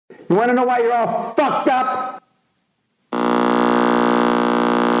You want to know why you're all fucked up?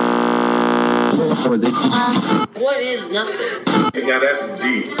 What is nothing? Yeah, that's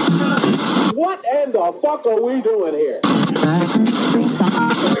deep. What in the fuck are we doing here?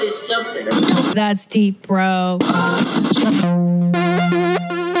 What is something? That's deep, bro.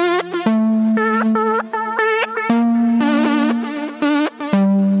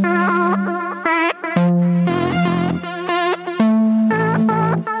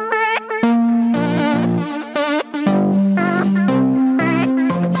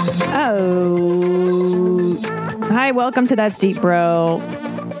 Welcome to That's Deep, Bro.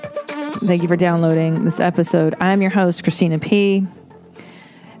 Thank you for downloading this episode. I'm your host, Christina P.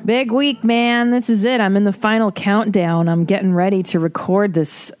 Big week, man. This is it. I'm in the final countdown. I'm getting ready to record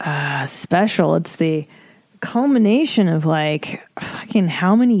this special. It's the culmination of like fucking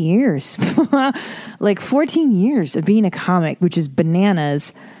how many years? Like 14 years of being a comic, which is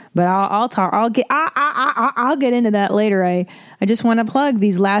bananas. But I'll get into that later. I just want to plug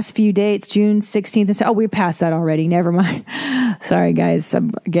these last few dates, June 16th. Oh, we're past that already. Never mind. Sorry, guys.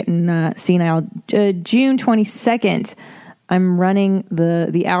 I'm getting senile. June 22nd, I'm running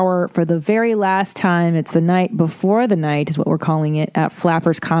the hour for the very last time. It's the night before the night is what we're calling it at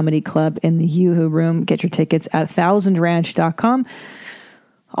Flappers Comedy Club in the Yoo-Hoo Room. Get your tickets at thousandranch.com.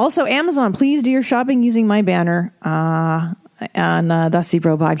 Also, Amazon, please do your shopping using my banner. On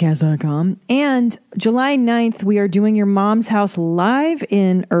thecbropodcast.com. And July 9th, we are doing Your Mom's House live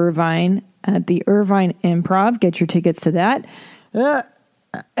in Irvine at the Irvine Improv. Get your tickets to that.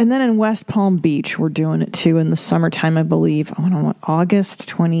 And then in West Palm Beach, we're doing it too in the summertime, I believe. I want August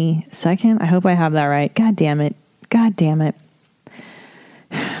 22nd. I hope I have that right. God damn it.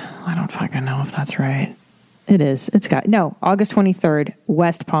 I don't fucking know if that's right. It is. August 23rd,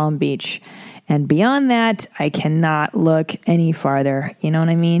 West Palm Beach. And beyond that, I cannot look any farther. You know what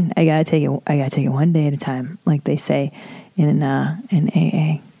I mean? I gotta take it one day at a time, like they say in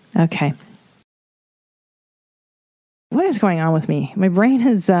AA. Okay. What is going on with me? My brain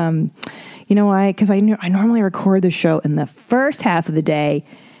is, you know why? Because I normally record the show in the first half of the day,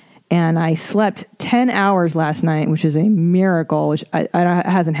 and I slept 10 hours last night, which is a miracle, which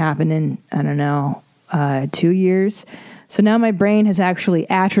hasn't happened in, 2 years. So now my brain has actually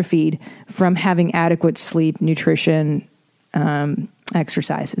atrophied from having adequate sleep, nutrition,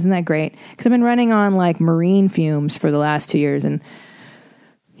 exercise. Isn't that great? Because I've been running on like marine fumes for the last 2 years. And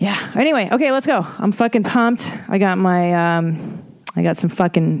yeah, anyway, okay, let's go. I'm fucking pumped. I got some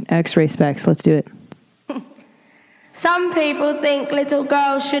fucking x-ray specs. Let's do it. Some people think little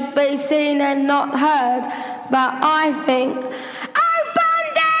girls should be seen and not heard, but I think, oh,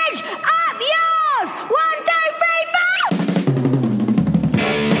 bondage, up yours! 1, 2, 3, 4!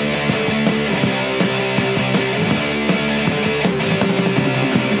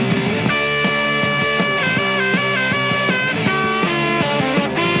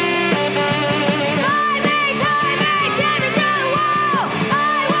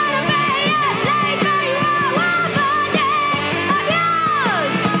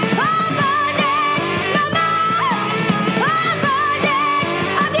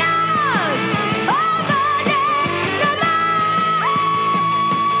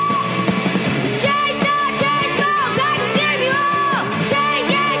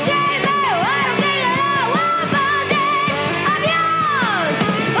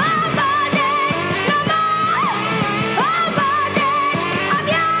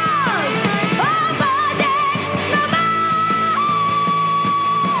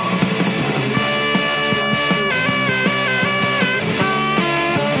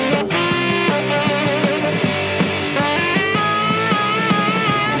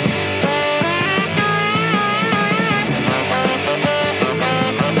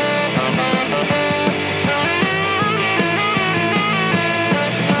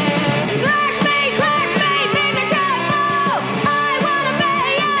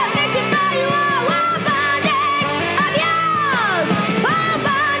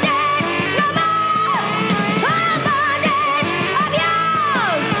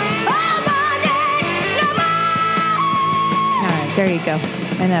 There you go.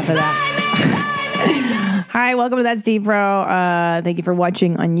 Enough of that. Hi, welcome to That's Deep, Bro. Thank you for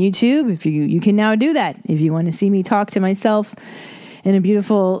watching on YouTube. If you can now do that. If you want to see me talk to myself in a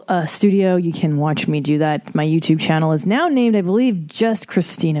beautiful studio, you can watch me do that. My YouTube channel is now named, I believe, just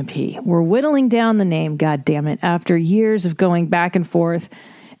Christina P. We're whittling down the name, God damn it, after years of going back and forth.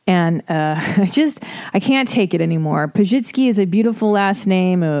 And I can't take it anymore. Pajitsky is a beautiful last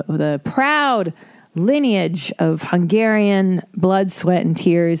name with a proud lineage of Hungarian blood, sweat, and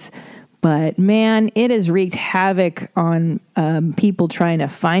tears. But man, it has wreaked havoc on people trying to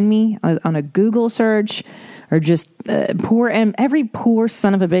find me on a Google search, or just every poor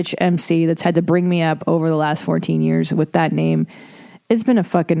son of a bitch MC that's had to bring me up over the last 14 years with that name. It's been a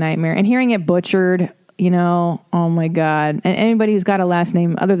fucking nightmare. And hearing it butchered, oh my God. And anybody who's got a last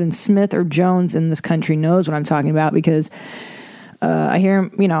name other than Smith or Jones in this country knows what I'm talking about, because I hear,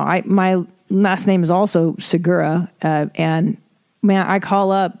 my last name is also Segura. And man, I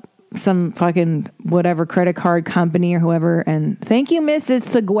call up some fucking whatever credit card company or whoever, and thank you, Mrs.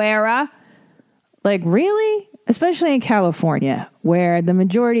 Segura. Like, really? Especially in California, where the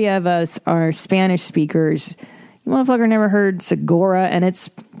majority of us are Spanish speakers. You motherfucker never heard Segura, and it's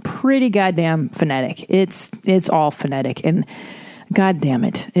pretty goddamn phonetic. It's all phonetic, and god damn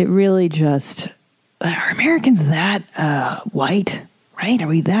it, it really just, are Americans that white, right? Are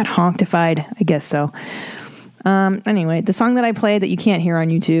we that honktified? I guess so. Anyway, the song that I played that you can't hear on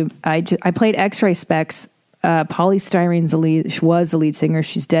YouTube, I played X-Ray Specs. Polly Styrene's was the lead singer.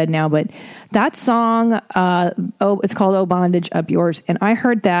 She's dead now, but that song, it's called "Oh Bondage, Up Yours," and I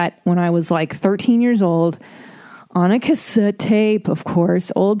heard that when I was like 13 years old on a cassette tape, of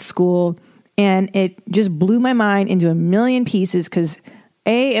course, old school, and it just blew my mind into a million pieces because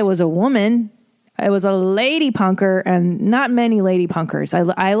it was a woman. It was a lady punker, and not many lady punkers.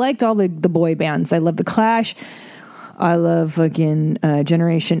 I liked all the boy bands. I loved The Clash. I love fucking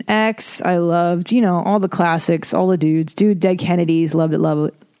Generation X. I loved, all the classics, all the dudes. Dude, Dead Kennedys, loved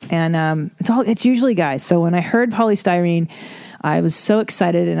it. And it's usually guys. So when I heard Polly Styrene, I was so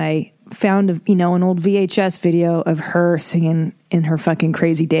excited, and I found an old VHS video of her singing in her fucking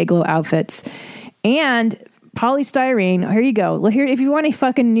crazy Dayglow outfits. And Polly Styrene, here you go. Here, if you want a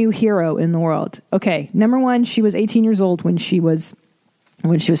fucking new hero in the world. Okay, number one, she was 18 years old when she was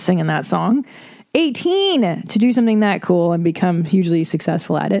singing that song. 18 to do something that cool and become hugely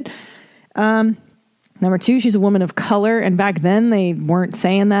successful at it. Number two, she's a woman of color, and back then they weren't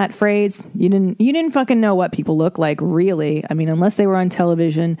saying that phrase. You didn't fucking know what people look like, really. I mean, unless they were on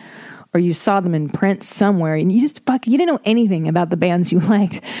television or you saw them in print somewhere, and you didn't know anything about the bands you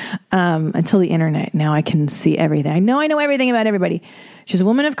liked until the internet. Now I can see everything. I know everything about everybody. She's a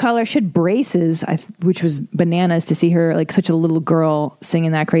woman of color. She had braces, which was bananas to see her like such a little girl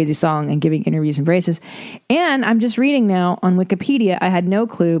singing that crazy song and giving interviews in braces. And I'm just reading now on Wikipedia. I had no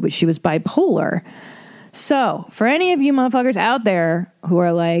clue, but she was bipolar. So, for any of you motherfuckers out there who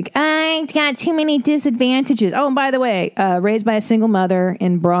are like, I got too many disadvantages. Oh, and by the way, raised by a single mother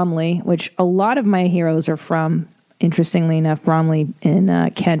in Bromley, which a lot of my heroes are from, interestingly enough, Bromley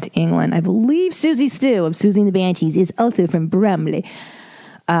in Kent, England. I believe Susie Stew of Susie and the Banshees is also from Bromley.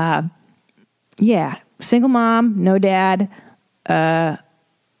 Yeah, single mom, no dad, she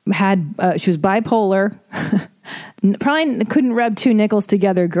was bipolar. Probably couldn't rub two nickels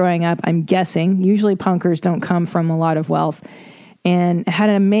together growing up, I'm guessing. Usually punkers don't come from a lot of wealth. And had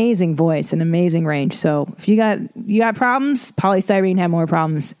an amazing voice, an amazing range. So if you got problems, Polly Styrene had more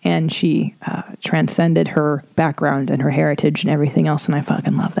problems. And she transcended her background and her heritage and everything else. And I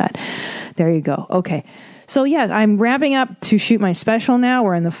fucking love that. There you go. Okay. So yeah, I'm ramping up to shoot my special now.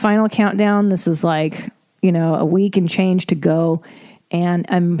 We're in the final countdown. This is like, a week and change to go. And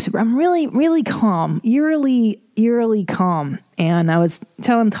I'm really, really calm, eerily calm. And I was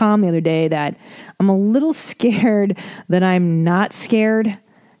telling Tom the other day that I'm a little scared that I'm not scared,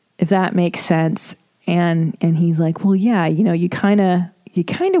 if that makes sense. And he's like, well, yeah, you kind of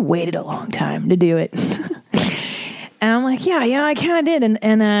waited a long time to do it. And I'm like, yeah, I kind of did.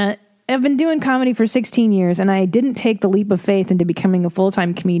 And I've been doing comedy for 16 years, and I didn't take the leap of faith into becoming a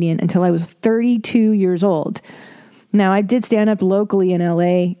full-time comedian until I was 32 years old. Now, I did stand up locally in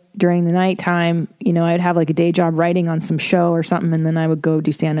LA during the nighttime. I'd have like a day job writing on some show or something, and then I would go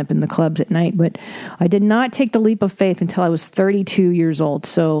do stand up in the clubs at night. But I did not take the leap of faith until I was 32 years old.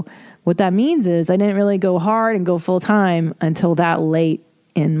 So what that means is I didn't really go hard and go full time until that late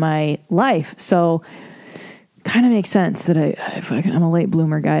in my life. So kind of makes sense that I'm a late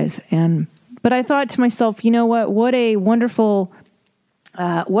bloomer, guys. But I thought to myself, you know what a wonderful...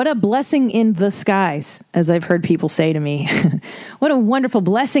 what a blessing in the skies, as I've heard people say to me. What a wonderful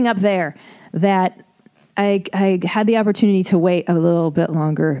blessing up there that I had the opportunity to wait a little bit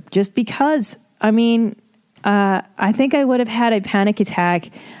longer, just because, I think I would have had a panic attack.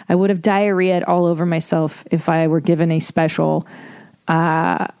 I would have diarrheaed all over myself if I were given a special,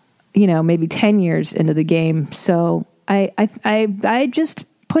 maybe 10 years into the game. So I just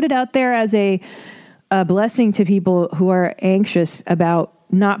put it out there as a blessing to people who are anxious about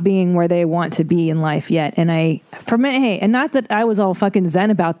not being where they want to be in life yet. And and not that I was all fucking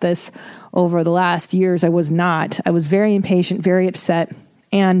zen about this over the last years. I was not. I was very impatient, very upset.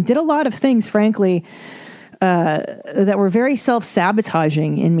 and did a lot of things, frankly, that were very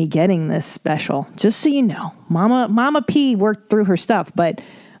self-sabotaging in me getting this special. Just so you know, Mama P worked through her stuff, but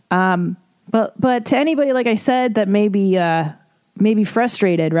to anybody, like I said, that may be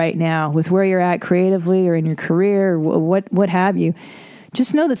frustrated right now with where you're at creatively or in your career, or what have you,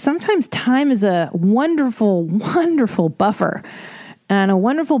 just know that sometimes time is a wonderful, wonderful buffer and a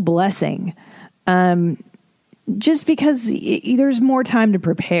wonderful blessing. Just because there's more time to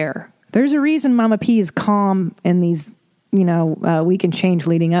prepare. There's a reason Mama P is calm in these, week and change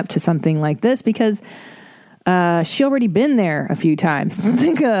leading up to something like this, because she already been there a few times. I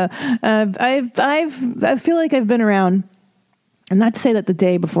think I feel like I've been around, and not to say that the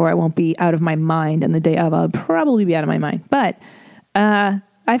day before I won't be out of my mind, and the day of I'll probably be out of my mind, but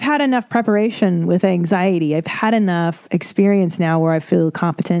I've had enough preparation with anxiety. I've had enough experience now where I feel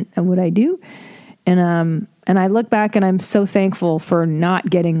competent at what I do, and I look back and I'm so thankful for not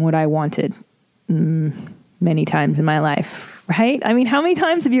getting what I wanted many times in my life, right? I mean, how many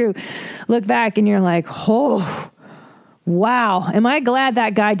times have you looked back and you're like, oh, wow, am I glad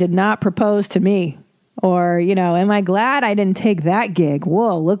that guy did not propose to me? Or, am I glad I didn't take that gig?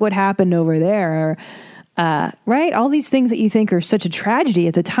 Whoa, look what happened over there. Or, right? All these things that you think are such a tragedy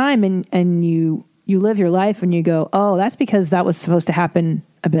at the time, and you live your life and you go, oh, that's because that was supposed to happen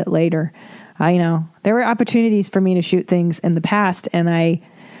a bit later. There were opportunities for me to shoot things in the past, and I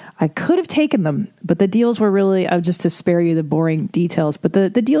could have taken them, but the deals were really, just to spare you the boring details, but the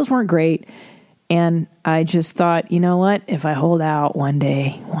deals weren't great. And I just thought, you know what, if I hold out one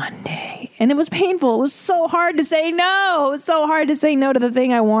day, and it was painful. It was so hard to say no. It was so hard to say no to the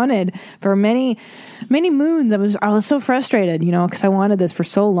thing I wanted for many, many moons. I was so frustrated, because I wanted this for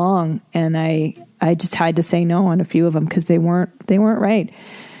so long, and I just had to say no on a few of them because they weren't right.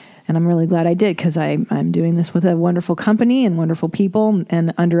 And I'm really glad I did, because I'm doing this with a wonderful company and wonderful people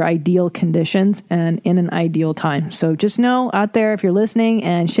and under ideal conditions and in an ideal time. So just know out there, if you're listening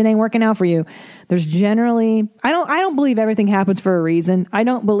and shit ain't working out for you, there's generally, I don't believe everything happens for a reason. I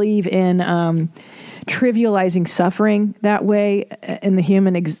don't believe in trivializing suffering that way in the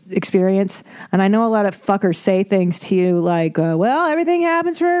human experience. And I know a lot of fuckers say things to you like, well, everything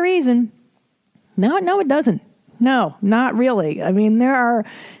happens for a reason. No, it doesn't. No, not really. I mean, there are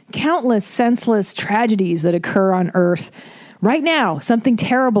countless senseless tragedies that occur on Earth right now. Something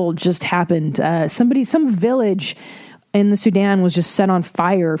terrible just happened. Some village in the Sudan was just set on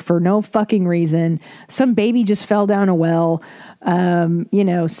fire for no fucking reason. Some baby just fell down a well. Another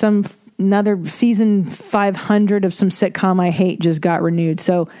season 500 of some sitcom I hate just got renewed.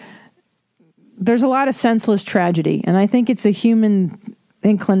 So there's a lot of senseless tragedy, and I think it's a human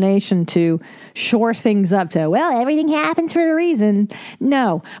inclination to shore things up to, well, everything happens for a reason.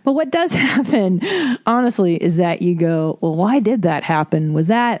 No. But what does happen, honestly, is that you go, well, why did that happen? Was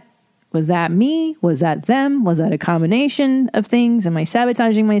that me? Was that them? Was that a combination of things? Am I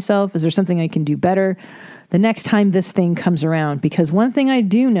sabotaging myself? Is there something I can do better the next time this thing comes around? Because one thing I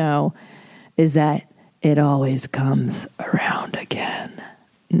do know is that it always comes around again.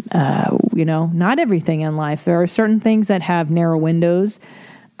 Not everything in life. There are certain things that have narrow windows.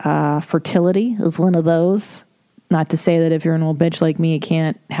 Fertility is one of those. Not to say that if you're an old bitch like me, it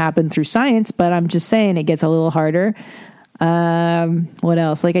can't happen through science, but I'm just saying it gets a little harder. What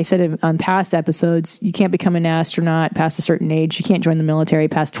else? Like I said on past episodes, you can't become an astronaut past a certain age. You can't join the military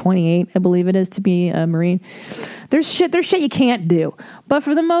past 28, I believe it is, to be a Marine. There's shit you can't do. But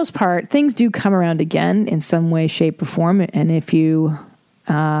for the most part, things do come around again in some way, shape, or form. And if you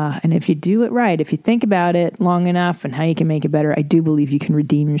do it right, if you think about it long enough and how you can make it better, I do believe you can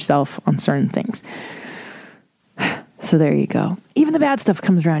redeem yourself on certain things. So there you go. Even the bad stuff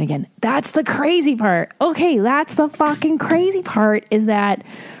comes around again. That's the crazy part. Okay, that's the fucking crazy part, is that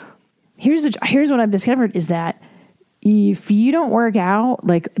here's what I've discovered is that if you don't work out,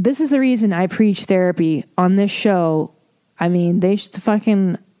 like, this is the reason I preach therapy on this show. I mean, the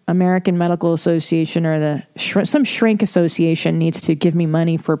fucking American Medical Association or some shrink association needs to give me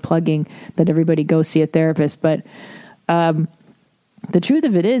money for plugging that everybody go see a therapist. But the truth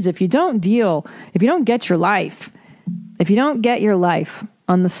of it is, if you don't get your life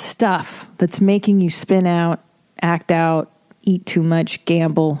on the stuff that's making you spin out, act out, eat too much,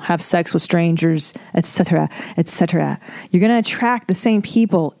 gamble, have sex with strangers, etc., etc., you're going to attract the same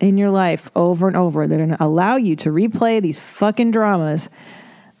people in your life over and over. They're going to allow you to replay these fucking dramas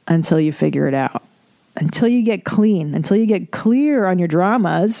until you figure it out, until you get clean, until you get clear on your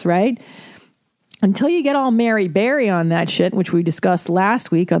dramas, right? Until you get all Mary Berry on that shit, which we discussed last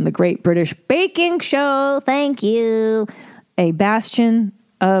week on the Great British Baking Show. Thank you. A bastion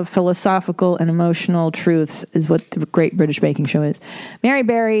of philosophical and emotional truths is what the Great British Baking Show is. Mary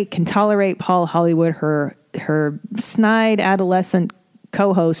Berry can tolerate Paul Hollywood, her snide adolescent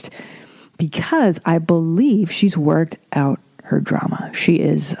co-host, because I believe she's worked out her drama. She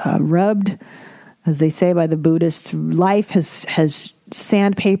is rubbed, as they say by the Buddhists, life has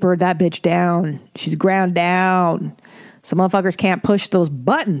sandpapered that bitch down. She's ground down. Some motherfuckers can't push those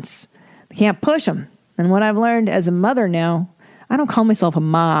buttons. They can't push them. And what I've learned as a mother now, I don't call myself a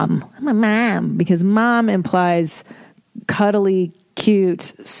mom. I'm a mom because mom implies cuddly,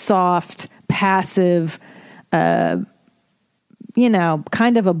 cute, soft, passive, kind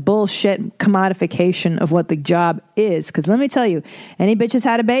of a bullshit commodification of what the job is. Because let me tell you, any bitch that's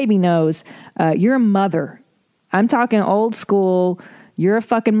had a baby knows you're a mother. I'm talking old school. You're a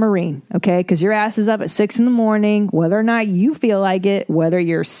fucking Marine, okay? Because your ass is up at 6 a.m, whether or not you feel like it, whether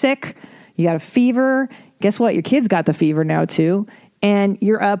you're sick, you got a fever. Guess what? Your kid's got the fever now too. And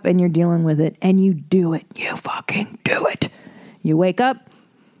you're up and you're dealing with it. And you do it. You fucking do it. You wake up.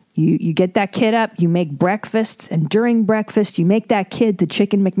 You get that kid up. You make breakfast. And during breakfast, you make that kid the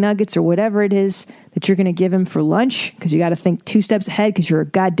chicken McNuggets or whatever it is that you're going to give him for lunch. Because you got to think 2 steps ahead because you're a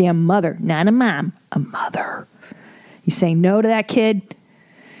goddamn mother. Not a mom. A mother. You say no to that kid.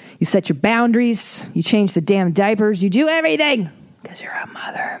 You set your boundaries. You change the damn diapers. You do everything because you're a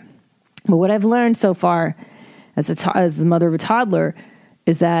mother. But what I've learned so far as the mother of a toddler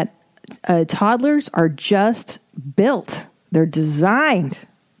is that toddlers are just built. They're designed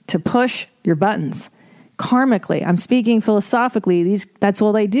to push your buttons. Karmically, I'm speaking philosophically, that's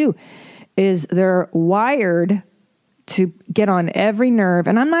all they do, is they're wired to get on every nerve.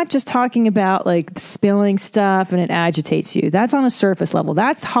 And I'm not just talking about like spilling stuff and it agitates you. That's on a surface level.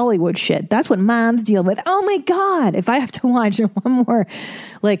 That's Hollywood shit. That's what moms deal with. Oh my God. If I have to watch one more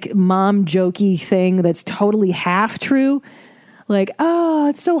like mom jokey thing that's totally half true, like, oh,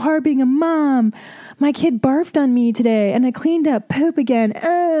 it's so hard being a mom. My kid barfed on me today and I cleaned up poop again.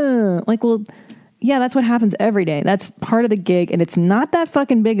 Like, well, yeah, that's what happens every day. That's part of the gig, and it's not that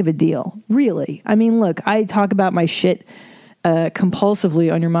fucking big of a deal, really. I mean, look, I talk about my shit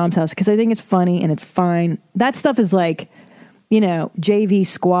compulsively on Your Mom's House because I think it's funny and it's fine. That stuff is like, JV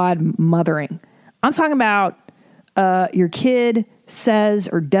squad mothering. I'm talking about your kid says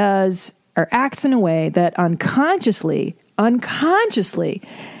or does or acts in a way that unconsciously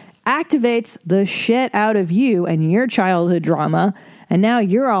activates the shit out of you and your childhood drama. And now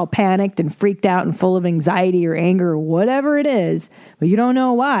you're all panicked and freaked out and full of anxiety or anger or whatever it is, but you don't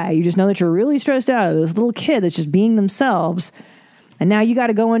know why. You just know that you're really stressed out of this little kid that's just being themselves. And now you got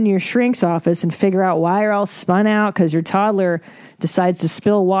to go into your shrink's office and figure out why you're all spun out because your toddler decides to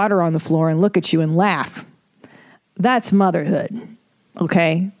spill water on the floor and look at you and laugh. That's motherhood,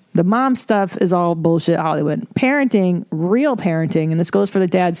 okay? The mom stuff is all bullshit Hollywood. Parenting, real parenting, and this goes for the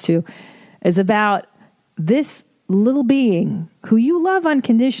dads too, is about this little being who you love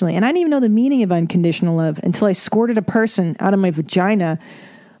unconditionally. And I didn't even know the meaning of unconditional love until I squirted a person out of my vagina.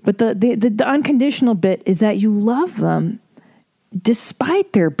 But the unconditional bit is that you love them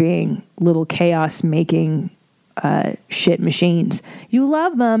despite there being little chaos making shit machines. You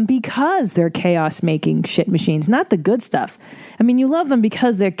love them because they're chaos making shit machines, not the good stuff. I mean, you love them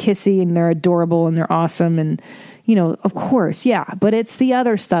because they're kissy and they're adorable and they're awesome and of course, yeah, but it's the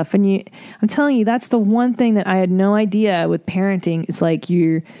other stuff. And I'm telling you, that's the one thing that I had no idea with parenting. It's like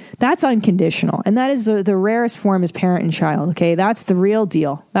that's unconditional. And that is the rarest form is parent and child. Okay. That's the real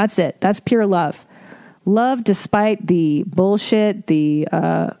deal. That's it. That's pure love. Love despite the bullshit, the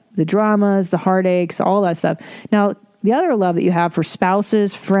dramas, the heartaches, all that stuff. Now, the other love that you have for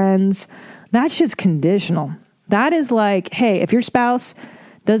spouses, friends, that shit's conditional. That is like, hey, if your spouse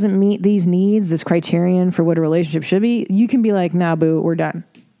doesn't meet these needs, this criterion for what a relationship should be, you can be like, nah, boo, we're done.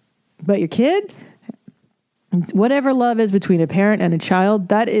 But your kid, whatever love is between a parent and a child,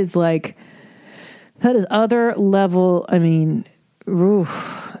 that is other level. I mean,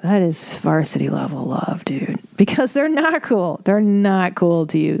 that is varsity level love, dude. Because they're not cool. They're not cool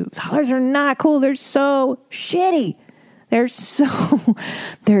to you. Toddlers are not cool. They're so shitty. They're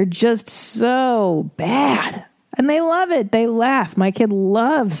just so bad. And they love it. They laugh. My kid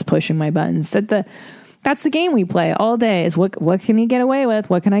loves pushing my buttons. That's the game we play all day is what can he get away with?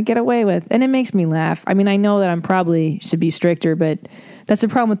 What can I get away with? And it makes me laugh. I mean, I know that I'm probably should be stricter, but that's the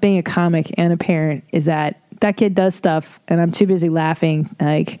problem with being a comic and a parent is that kid does stuff and I'm too busy laughing.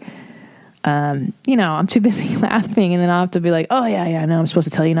 Like, I'm too busy laughing and then I'll have to be like, oh yeah, no, I'm supposed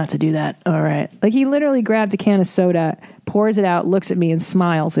to tell you not to do that. All right. Like he literally grabbed a can of soda, pours it out, looks at me and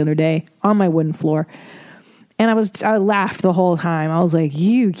smiles the other day on my wooden floor. And I laughed the whole time. I was like,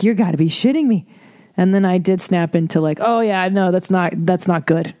 you got to be shitting me. And then I did snap into like, oh yeah, no, that's not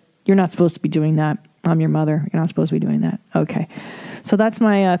good. You're not supposed to be doing that. I'm your mother. You're not supposed to be doing that. Okay. So that's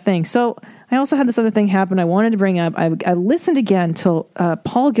my thing. So I also had this other thing happen I wanted to bring up. I listened again to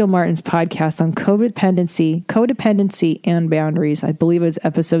Paul Gilmartin's podcast on codependency and boundaries. I believe it was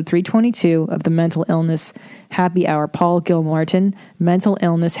episode 322 of the Mental Illness Happy Hour. Paul Gilmartin, Mental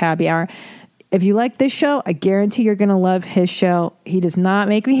Illness Happy Hour. If you like this show, I guarantee you're going to love his show. He does not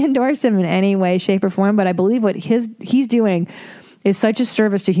make me endorse him in any way, shape, or form, but I believe what he's doing is such a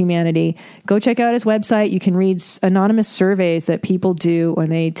service to humanity. Go check out his website. You can read anonymous surveys that people do when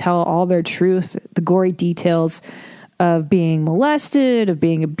they tell all their truth, the gory details of being molested, of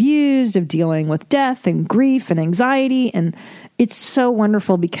being abused, of dealing with death and grief and anxiety. And it's so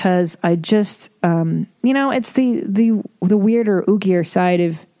wonderful because I just, it's the weirder, oogier side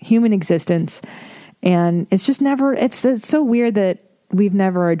of human existence. And it's just never, it's so weird that we've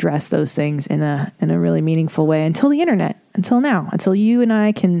never addressed those things in a really meaningful way until the internet, until now, until you and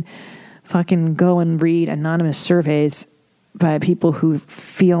I can fucking go and read anonymous surveys by people who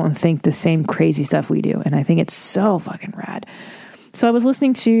feel and think the same crazy stuff we do. And I think it's so fucking rad. So I was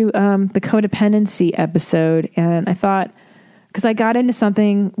listening to the codependency episode, and I thought, because I got into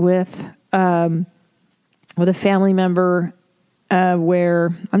something with a family member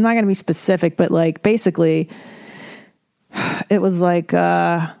where I'm not going to be specific, but like basically it was like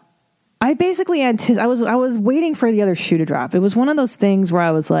I was waiting for the other shoe to drop. It was one of those things where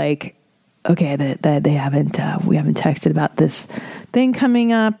I was like, okay, that we haven't texted about this thing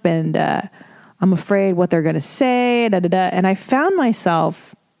coming up, and I'm afraid what they're going to say, and I found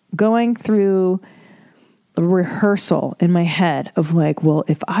myself going through a rehearsal in my head of like, well,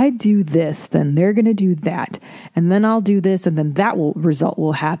 if I do this, then they're going to do that, and then I'll do this, and then that result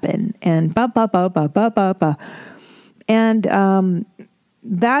will happen, and and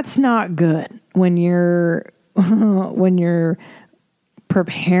that's not good when you're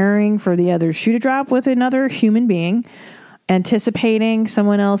preparing for the other shoe to drop with another human being, anticipating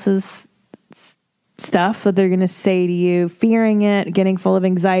someone else's stuff that they're going to say to you, fearing it, getting full of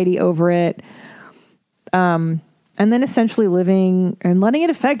anxiety over it, and then essentially living and letting it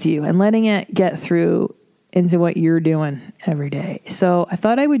affect you and letting it get through into what you're doing every day. So I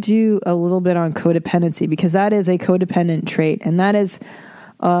thought I would do a little bit on codependency, because that is a codependent trait, and that is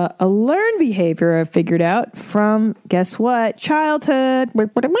a learned behavior I've figured out from, guess what? Childhood.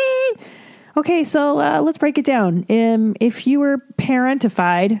 Okay, so let's break it down. If you were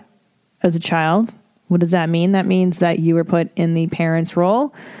parentified as a child, what does that mean? That means that you were put in the parent's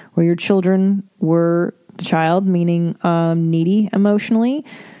role, where your children were the child, meaning needy emotionally,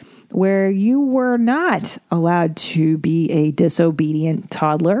 where you were not allowed to be a disobedient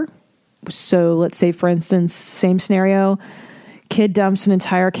toddler. So let's say, for instance, same scenario, kid dumps an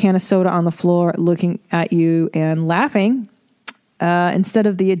entire can of soda on the floor looking at you and laughing, instead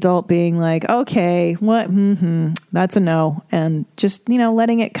of the adult being like, okay, what? That's a no. And just,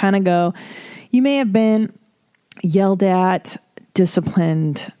 letting it kind of go. You may have been yelled at,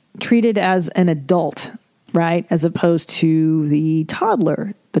 disciplined, treated as an adult, right? As opposed to the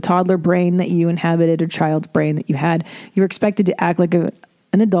toddler brain that you inhabited, or child's brain that you had. You were expected to act like an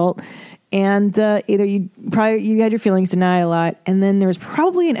adult. And either you had your feelings denied a lot, and then there's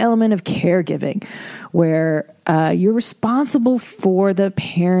probably an element of caregiving where you're responsible for the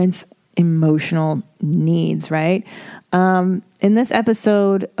parent's emotional needs, right? In this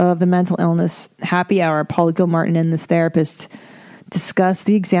episode of the Mental Illness Happy Hour, Paul Gilmartin and this therapist discuss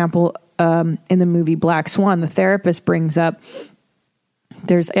the example in the movie Black Swan. The therapist brings up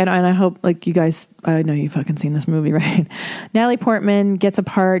and I hope, like, you guys, I know you've fucking seen this movie, right? Natalie Portman gets a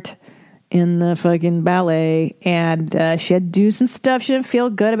part in the fucking ballet, and she had to do some stuff she didn't feel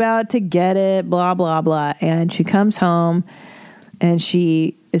good about to get it, blah, blah, blah. And she comes home, and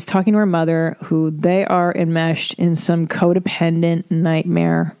she is talking to her mother, who they are enmeshed in some codependent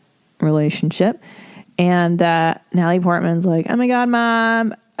nightmare relationship. And Natalie Portman's like, oh my God,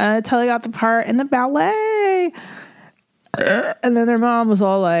 Mom, I totally got the part in the ballet. And then their mom was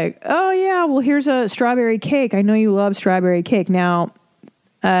all like, oh yeah, well, here's a strawberry cake. I know you love strawberry cake. Now,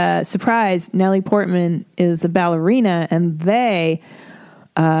 surprise, Natalie Portman is a ballerina, and they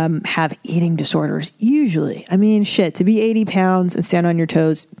have eating disorders usually. I mean, shit, to be 80 pounds and stand on your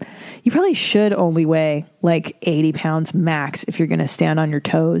toes, you probably should only weigh like 80 pounds max if you're going to stand on your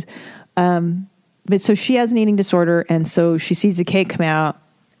toes. But so she has an eating disorder, and so she sees the cake come out,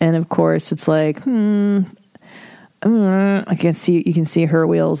 and of course it's like, I can see, you can see her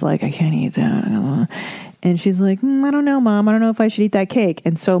wheels like, I can't eat that. And she's like, I don't know, Mom. I don't know if I should eat that cake.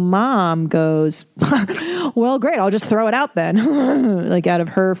 And so Mom goes, well, great. I'll just throw it out then. Like, out of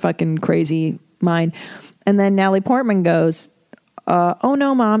her fucking crazy mine. And then Natalie Portman goes, oh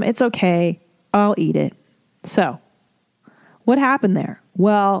no, Mom, it's okay. I'll eat it. So what happened there?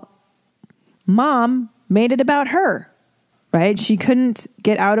 Well, Mom made it about her, right? She couldn't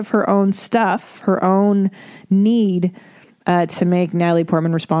get out of her own stuff, her own need to make Natalie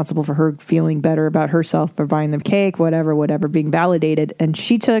Portman responsible for her feeling better about herself for buying the cake, whatever, being validated. And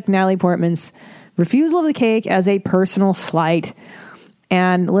she took Natalie Portman's refusal of the cake as a personal slight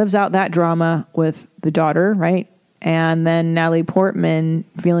and lives out that drama with the daughter, right? And then Natalie Portman,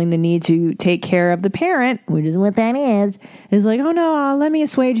 feeling the need to take care of the parent, which is what that is like, oh no, let me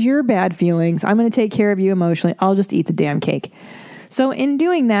assuage your bad feelings. I'm going to take care of you emotionally. I'll just eat the damn cake. So in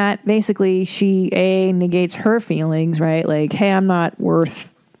doing that, basically, she, negates her feelings, right? Like, hey, I'm not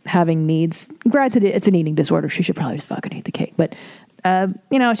worth having needs. Granted, it's an eating disorder. She should probably just fucking eat the cake. But,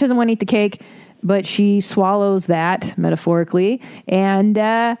 she doesn't want to eat the cake, but she swallows that, metaphorically, and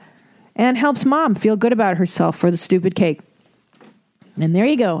helps Mom feel good about herself for the stupid cake. And there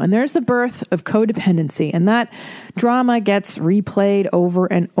you go. And there's the birth of codependency. And that drama gets replayed over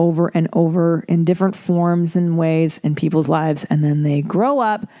and over and over in different forms and ways in people's lives. And then they grow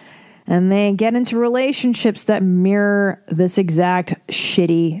up and they get into relationships that mirror this exact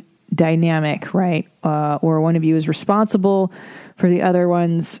shitty dynamic, right? Or one of you is responsible for the other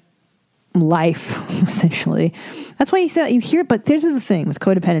one's life, essentially. That's why you hear, but this is the thing with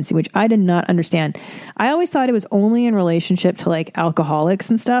codependency, which I did not understand. I always thought it was only in relationship to like alcoholics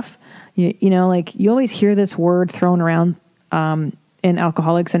and stuff. You know, like you always hear this word thrown around in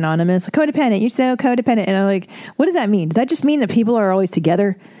Alcoholics Anonymous, codependent. You're so codependent. And I'm like, what does that mean? Does that just mean that people are always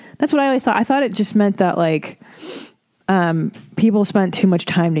together? That's what I always thought. I thought it just meant that like people spent too much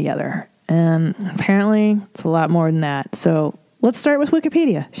time together. And apparently it's a lot more than that. So let's start with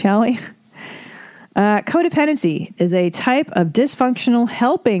Wikipedia, shall we? Codependency is a type of dysfunctional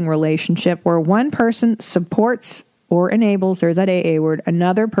helping relationship where one person supports or enables, there's that AA word,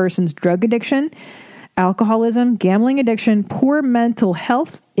 another person's drug addiction, alcoholism, gambling addiction, poor mental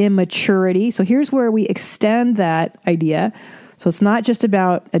health, immaturity. So here's where we extend that idea. So it's not just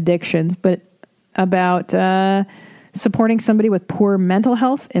about addictions, but about supporting somebody with poor mental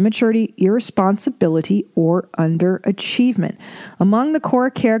health, immaturity, irresponsibility, or underachievement. Among the core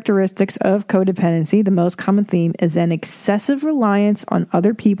characteristics of codependency, the most common theme is an excessive reliance on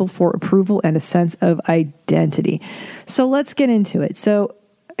other people for approval and a sense of identity. So let's get into it. So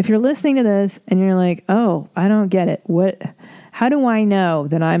if you're listening to this and you're like, oh, I don't get it. How do I know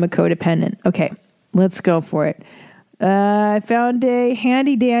that I'm a codependent? Okay, let's go for it. I found a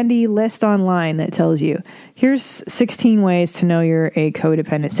handy dandy list online that tells you, here's 16 ways to know you're a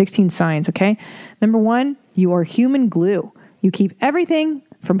codependent, 16 signs, okay? Number 1, you are human glue. You keep everything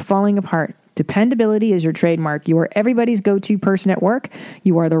from falling apart. Dependability is your trademark. You are everybody's go-to person at work.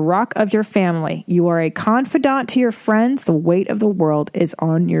 You are the rock of your family. You are a confidant to your friends. The weight of the world is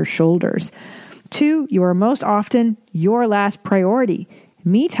on your shoulders. 2, you are most often your last priority.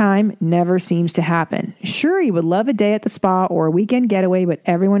 Me time never seems to happen. Sure, you would love a day at the spa or a weekend getaway, but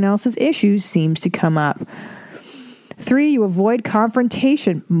everyone else's issues seems to come up. 3, you avoid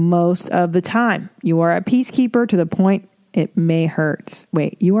confrontation most of the time. You are a peacekeeper to the point it may hurt.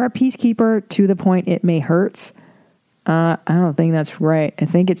 Wait, you are a peacekeeper to the point it may hurt? I don't think that's right. I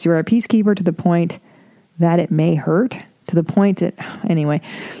think it's you're a peacekeeper to the point that it may hurt. To the point that, anyway,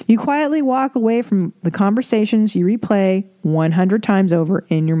 you quietly walk away from the conversations you replay 100 times over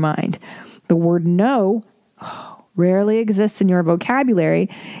in your mind. The word no rarely exists in your vocabulary,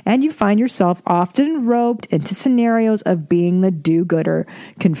 and you find yourself often roped into scenarios of being the do-gooder.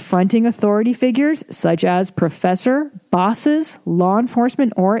 Confronting authority figures such as professor, bosses, law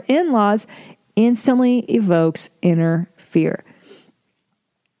enforcement, or in-laws instantly evokes inner fear.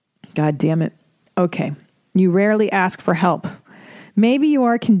 God damn it. Okay. You rarely ask for help. Maybe you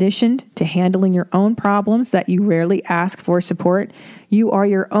are conditioned to handling your own problems that you rarely ask for support. You are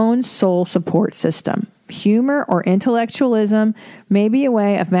your own sole support system. Humor or intellectualism may be a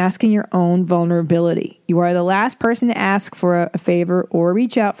way of masking your own vulnerability. You are the last person to ask for a favor or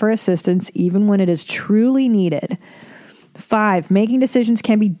reach out for assistance even when it is truly needed. 5, making decisions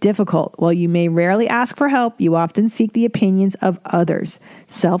can be difficult. While you may rarely ask for help, you often seek the opinions of others.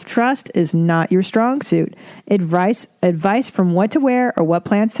 Self-trust is not your strong suit. Advice from what to wear or what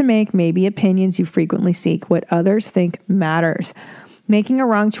plans to make may be opinions you frequently seek. What others think matters. Making a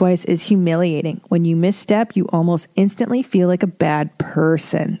wrong choice is humiliating. When you misstep, you almost instantly feel like a bad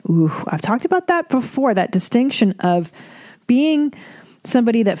person. Ooh, I've talked about that before, that distinction of being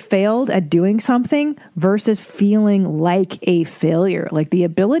somebody that failed at doing something versus feeling like a failure. Like the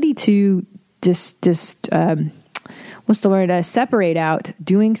ability to what's the word? Separate out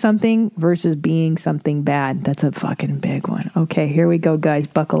doing something versus being something bad. That's a fucking big one. Okay, here we go, guys.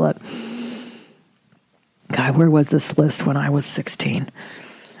 Buckle up. God, where was this list when I was 16?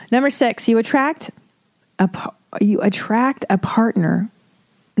 Number 6, you attract or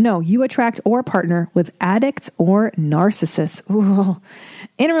partner with addicts or narcissists. Ooh.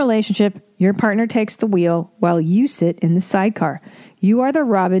 In a relationship, your partner takes the wheel while you sit in the sidecar. You are the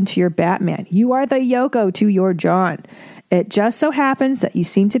Robin to your Batman. You are the Yoko to your John. It just so happens that you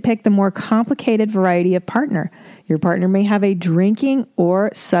seem to pick the more complicated variety of partner. Your partner may have a drinking or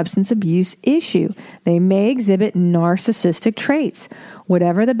substance abuse issue. They may exhibit narcissistic traits.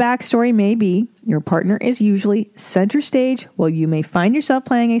 Whatever the backstory may be, your partner is usually center stage, while you may find yourself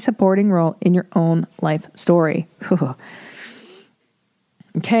playing a supporting role in your own life story.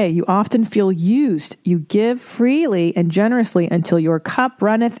 Okay, you often feel used. You give freely and generously until your cup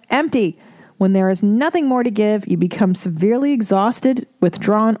runneth empty. When there is nothing more to give, you become severely exhausted,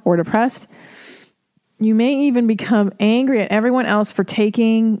 withdrawn, or depressed. You may even become angry at everyone else for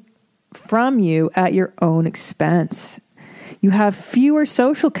taking from you at your own expense. You have fewer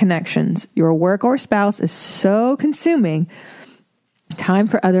social connections. Your work or spouse is so consuming. Time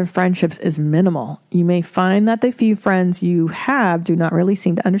for other friendships is minimal. You may find that the few friends you have do not really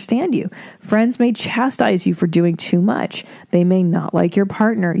seem to understand you. Friends may chastise you for doing too much. They may not like your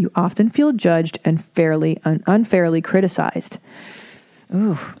partner. You often feel judged and unfairly criticized.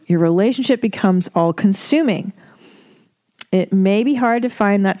 Ooh, your relationship becomes all-consuming. It may be hard to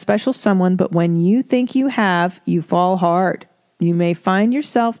find that special someone, but when you think you have, you fall hard. You may find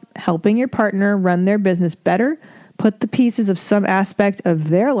yourself helping your partner run their business better, put the pieces of some aspect of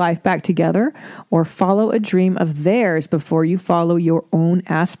their life back together, or follow a dream of theirs before you follow your own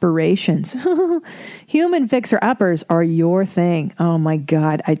aspirations. Human fixer-uppers are your thing. Oh my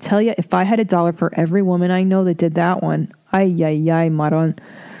God. I tell you, if I had $1 for every woman I know that did that one, ay, maron.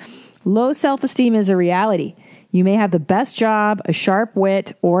 Low self-esteem is a reality. You may have the best job, a sharp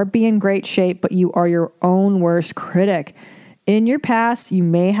wit, or be in great shape, but you are your own worst critic. In your past, you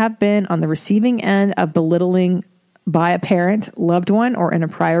may have been on the receiving end of belittling by a parent, loved one, or in a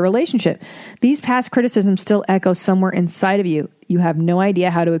prior relationship. These past criticisms still echo somewhere inside of you. You have no idea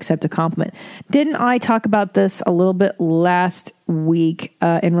how to accept a compliment. Didn't I talk about this a little bit last week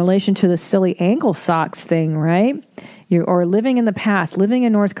in relation to the silly ankle socks thing, right? Or living in the past, living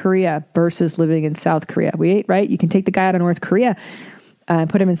in North Korea versus living in South Korea. Right? You can take the guy out of North Korea and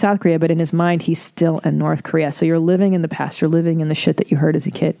put him in South Korea, but in his mind, he's still in North Korea. So you're living in the past. You're living in the shit that you heard as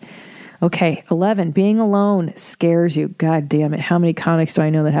a kid. Okay, 11, being alone scares you. God damn it. How many comics do I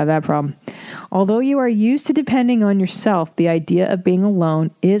know that have that problem? Although you are used to depending on yourself, the idea of being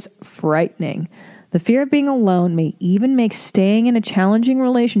alone is frightening. The fear of being alone may even make staying in a challenging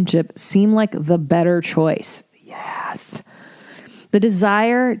relationship seem like the better choice. Yes. The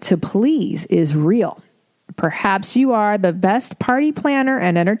desire to please is real. Perhaps you are the best party planner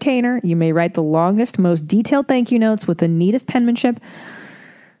and entertainer. You may write the longest, most detailed thank you notes with the neatest penmanship.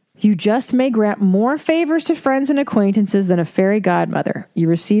 You just may grant more favors to friends and acquaintances than a fairy godmother. You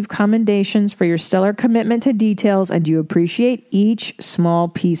receive commendations for your stellar commitment to details, and you appreciate each small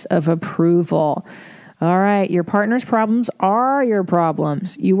piece of approval. All right, your partner's problems are your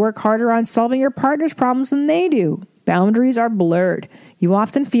problems. You work harder on solving your partner's problems than they do. Boundaries are blurred. You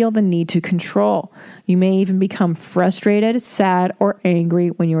often feel the need to control. You may even become frustrated, sad, or angry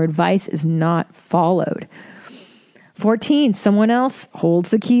when your advice is not followed. 14, someone else holds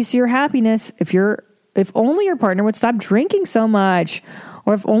the keys to your happiness. If only your partner would stop drinking so much,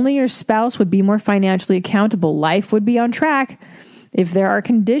 or if only your spouse would be more financially accountable, life would be on track. If there are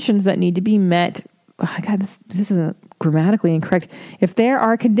conditions that need to be met, oh God, this is grammatically incorrect. If there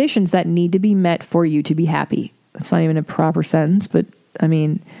are conditions that need to be met for you to be happy, that's not even a proper sentence, but I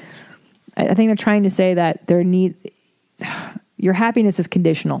mean, I think they're trying to say that your happiness is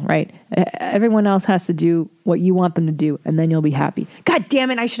conditional, right? Everyone else has to do what you want them to do, and then you'll be happy. God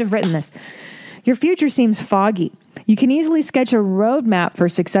damn it, I should have written this. Your future seems foggy. You can easily sketch a roadmap for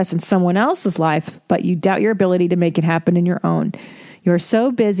success in someone else's life, but you doubt your ability to make it happen in your own. You're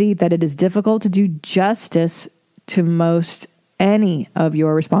so busy that it is difficult to do justice to most any of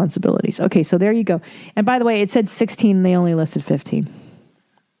your responsibilities. Okay, so there you go. And by the way, it said 16, and they only listed 15.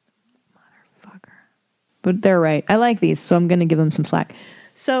 But they're right. I like these, so I'm going to give them some slack.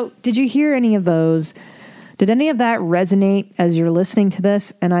 So did you hear any of those? Did any of that resonate as you're listening to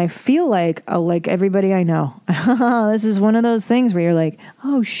this? And I feel like everybody I know, this is one of those things where you're like,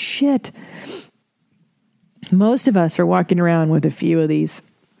 oh shit. Most of us are walking around with a few of these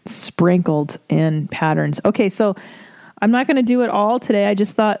sprinkled in patterns. Okay, so I'm not going to do it all today. I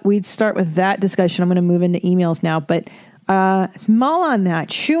just thought we'd start with that discussion. I'm going to move into emails now, but mull on that,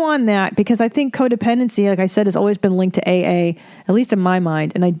 chew on that, because I think codependency, like I said, has always been linked to AA, at least in my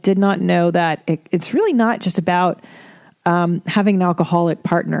mind. And I did not know that it's really not just about having an alcoholic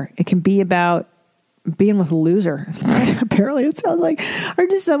partner. It can be about being with a loser. Apparently it sounds like, or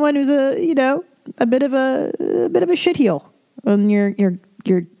just someone who's a bit of a shitheel. And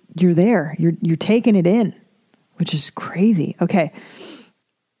you're there, you're taking it in, which is crazy. Okay.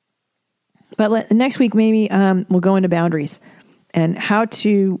 But next week, maybe we'll go into boundaries and how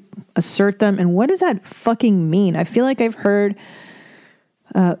to assert them. And what does that fucking mean? I feel like I've heard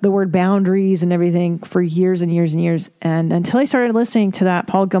the word boundaries and everything for years and years and years. And until I started listening to that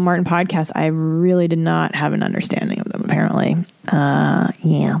Paul Gilmartin podcast, I really did not have an understanding of them, apparently.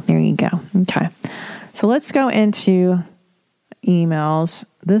 Yeah, there you go. Okay. So let's go into emails.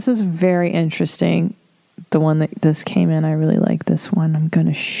 This is very interesting. The one that this came in, I really like this one. I'm going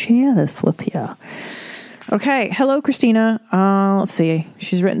to share this with you. Okay. Hello, Christina. Let's see.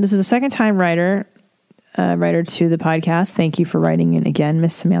 She's written, this is a second time writer to the podcast. Thank you for writing in again,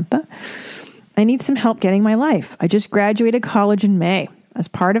 Miss Samantha. I need some help getting my life. I just graduated college in May. As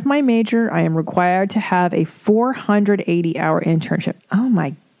part of my major, I am required to have a 480-hour internship. Oh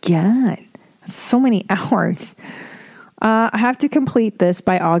my God. That's so many hours. I have to complete this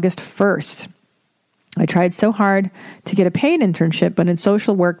by August 1st. I tried so hard to get a paid internship, but in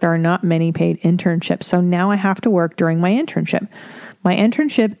social work, there are not many paid internships. So now I have to work during my internship. My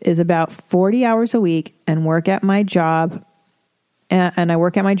internship is about 40 hours a week and work at my job. And I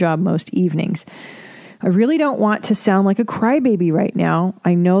work at my job most evenings. I really don't want to sound like a crybaby right now.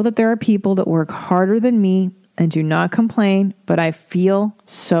 I know that there are people that work harder than me and do not complain, but I feel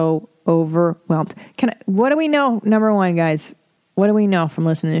so overwhelmed. What do we know? Number one, guys, what do we know from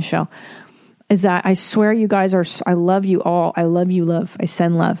listening to this show? Is that I swear you guys are, I love you all. I love you, love. I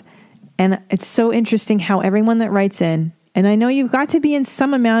send love. And it's so interesting how everyone that writes in, and I know you've got to be in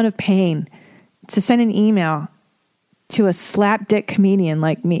some amount of pain to send an email to a slapdick comedian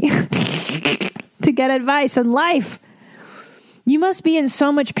like me to get advice on life. You must be in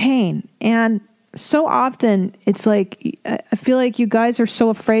so much pain. And so often it's like, I feel like you guys are so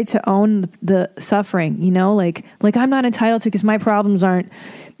afraid to own the suffering, like I'm not entitled to, because my problems aren't,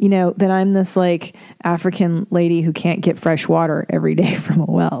 that I'm this like African lady who can't get fresh water every day from a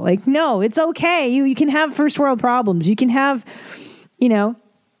well. Like, no, it's okay. You can have first world problems. You can have,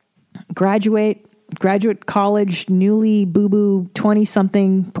 graduate college, newly boo-boo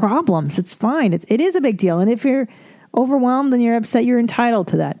 20-something problems. It's fine. It is a big deal. And if you're overwhelmed and you're upset, you're entitled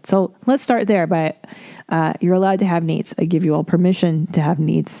to that. So let's start there by you're allowed to have needs. I give you all permission to have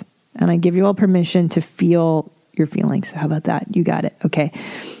needs. And I give you all permission to feel your feelings. How about that? You got it. Okay.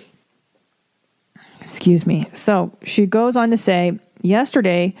 Excuse me. So she goes on to say,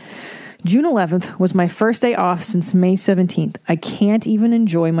 yesterday, June 11th, was my first day off since May 17th. I can't even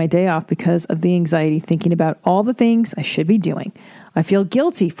enjoy my day off because of the anxiety thinking about all the things I should be doing. I feel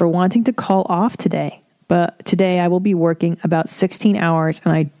guilty for wanting to call off today, but today I will be working about 16 hours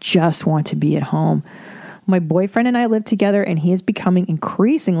and I just want to be at home. My boyfriend and I live together and he is becoming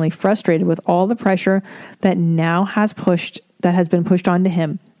increasingly frustrated with all the pressure that has been pushed onto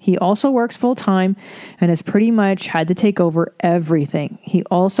him. He also works full time and has pretty much had to take over everything. He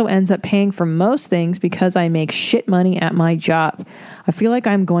also ends up paying for most things because I make shit money at my job. I feel like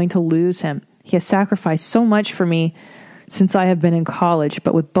I'm going to lose him. He has sacrificed so much for me since I have been in college,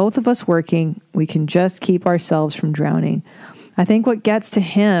 but with both of us working, we can just keep ourselves from drowning. I think what gets to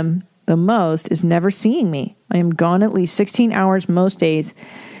him the most is never seeing me. I am gone at least 16 hours most days,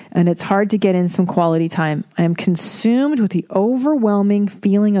 and it's hard to get in some quality time. I am consumed with the overwhelming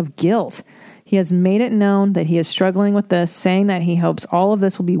feeling of guilt. He has made it known that he is struggling with this, saying that he hopes all of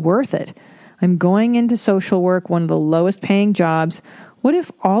this will be worth it. I'm going into social work, one of the lowest paying jobs. What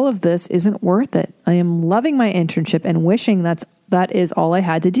if all of this isn't worth it? I am loving my internship and wishing that is all I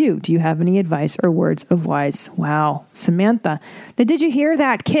had to do. Do you have any advice or words of wise? Wow. Samantha. Now, did you hear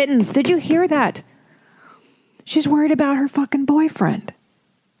that, kittens? Did you hear that? She's worried about her fucking boyfriend.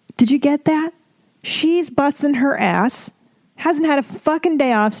 Did you get that? She's busting her ass. Hasn't had a fucking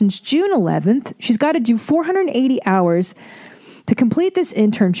day off since June 11th. She's got to do 480 hours to complete this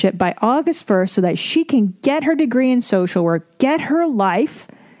internship by August 1st so that she can get her degree in social work, get her life,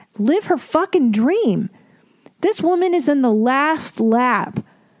 live her fucking dream. This woman is in the last lap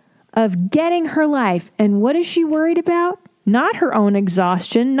of getting her life. And what is she worried about? Not her own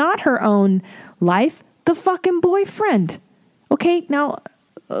exhaustion, not her own life, the fucking boyfriend. Okay, now,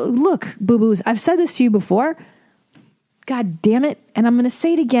 look, boo-boos, I've said this to you before. God damn it. And I'm going to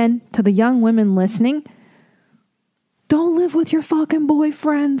say it again to the young women listening. don't live with your fucking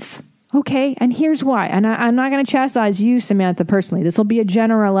boyfriends. Okay? And here's why. And I'm not going to chastise you, Samantha, personally. This will be a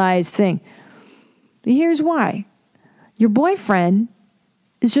generalized thing. But here's why. Your boyfriend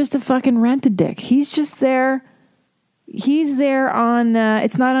is just a fucking rent-a-dick. He's just there. He's there on,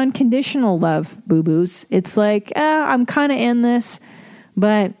 it's not unconditional love, boo-boos. It's like, I'm kind of in this,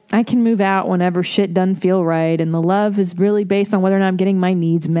 but I can move out whenever shit doesn't feel right. And the love is really based on whether or not I'm getting my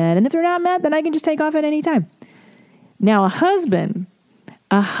needs met. And if they're not met, then I can just take off at any time. Now, a husband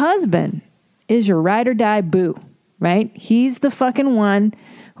is your ride or die boo, right? He's the fucking one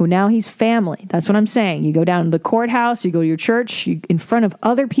who now he's family. That's what I'm saying. You go down to the courthouse, you go to your church, in front of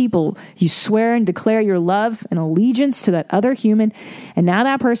other people, you swear and declare your love and allegiance to that other human. And now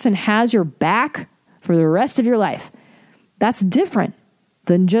that person has your back for the rest of your life. That's different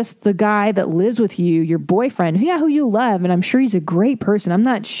than just the guy that lives with you, your boyfriend, who you love. And I'm sure he's a great person. I'm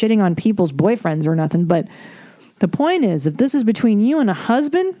not shitting on people's boyfriends or nothing, but the point is, if this is between you and a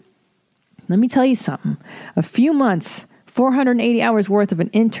husband, let me tell you something. A few months, 480 hours worth of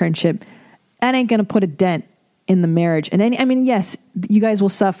an internship, that ain't going to put a dent in the marriage. And yes, you guys will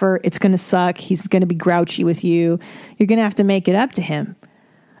suffer. It's going to suck. He's going to be grouchy with you. You're going to have to make it up to him.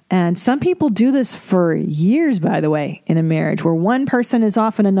 And some people do this for years, by the way, in a marriage where one person is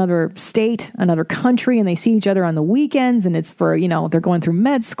off in another state, another country, and they see each other on the weekends, and it's for, they're going through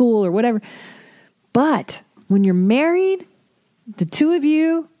med school or whatever. But when you're married, the two of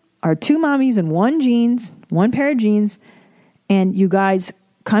you are two mommies and one pair of jeans, and you guys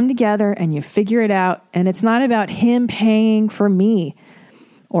come together and you figure it out. And it's not about him paying for me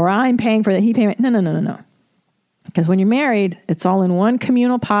or I'm paying for that. He paying. No. Because when you're married, it's all in one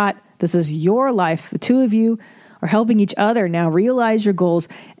communal pot. This is your life. The two of you are helping each other now realize your goals.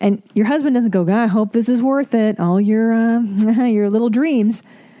 And your husband doesn't go, God, I hope this is worth it. All your your little dreams,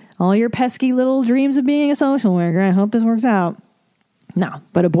 all your pesky little dreams of being a social worker. I hope this works out. No,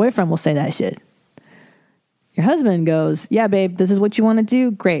 but a boyfriend will say that shit. Your husband goes, yeah, babe, this is what you want to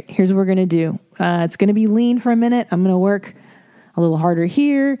do. Great. Here's what we're going to do. It's going to be lean for a minute. I'm going to work a little harder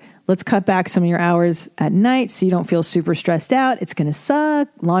here. Let's cut back some of your hours at night so you don't feel super stressed out. It's going to suck.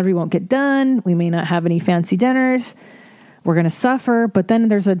 Laundry won't get done. We may not have any fancy dinners. We're going to suffer. But then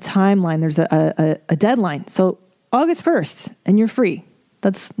there's a timeline. There's a deadline. So August 1st, and you're free.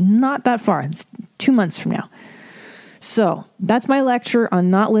 That's not that far. It's 2 months from now. So that's my lecture on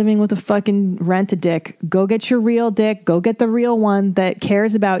not living with a fucking rent-a-dick. Go get your real dick. Go get the real one that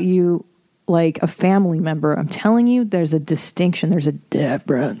cares about you like a family member. I'm telling you, there's a distinction. There's a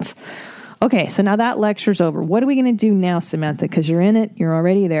difference. Okay, so now that lecture's over. What are we going to do now, Samantha? Because you're in it. You're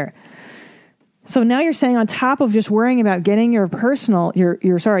already there. So now you're saying on top of just worrying about getting your professional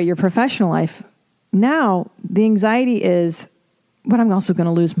life, now the anxiety is, but I'm also going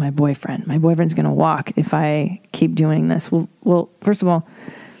to lose my boyfriend. My boyfriend's going to walk if I keep doing this. Well, first of all,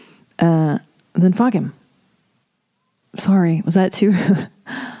 then fuck him. Sorry, was that too?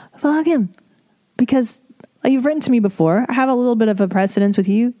 Fuck him. Because you've written to me before. I have a little bit of a precedence with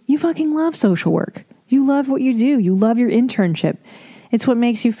you. You fucking love social work. You love what you do. You love your internship. It's what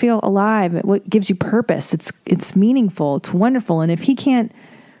makes you feel alive. What gives you purpose. It's meaningful. It's wonderful. And if he can't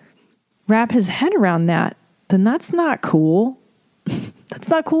wrap his head around that, then that's not cool. That's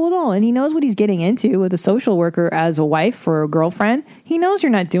not cool at all. And he knows what he's getting into with a social worker as a wife or a girlfriend. He knows you're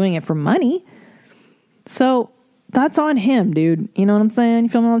not doing it for money. So that's on him, dude. You know what I'm saying? You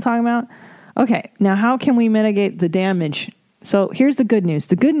feel what I'm talking about? Okay, now how can we mitigate the damage? So here's the good news.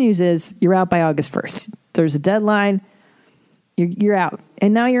 The good news is you're out by August 1st. There's a deadline. You're out.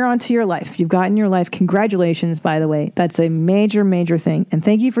 And now you're on to your life. You've gotten your life. Congratulations, by the way. That's a major, major thing. And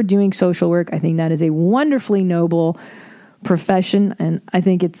thank you for doing social work. I think that is a wonderfully noble profession, and I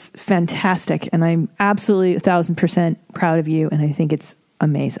think it's fantastic, and I'm absolutely 1,000% proud of you, and I think it's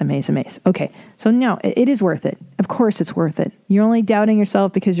amazing. Okay, so now it is worth it. Of course it's worth it. You're only doubting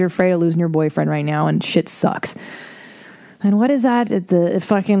yourself because you're afraid of losing your boyfriend right now, and shit sucks. And what is that?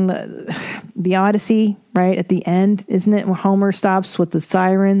 The Odyssey, right? At the end, isn't it? Where Homer stops with the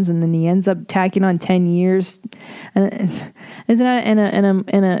sirens, and then he ends up tacking on 10 years. And isn't that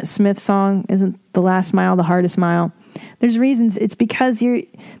in a Smith song? Isn't the last mile the hardest mile? There's reasons. It's because the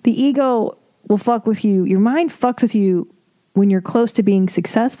ego will fuck with you. Your mind fucks with you when you're close to being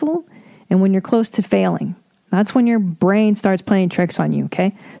successful and when you're close to failing. That's when your brain starts playing tricks on you,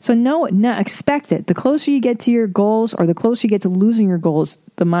 okay? So no, expect it. The closer you get to your goals or the closer you get to losing your goals,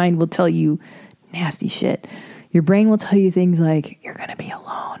 the mind will tell you nasty shit. Your brain will tell you things like, you're going to be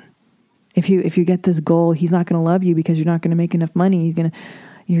alone. If you get this goal, he's not going to love you because you're not going to make enough money.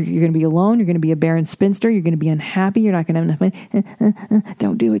 You're going to be alone. You're going to be a barren spinster. You're going to be unhappy. You're not going to have enough money.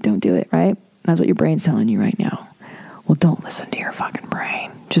 Don't do it, right? That's what your brain's telling you right now. Well, don't listen to your fucking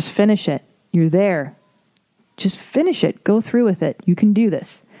brain. Just finish it. You're there. Just finish it. Go through with it. You can do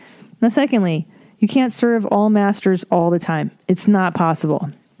this. Now, secondly, you can't serve all masters all the time. It's not possible.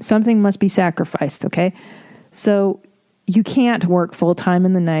 Something must be sacrificed, okay? So you can't work full-time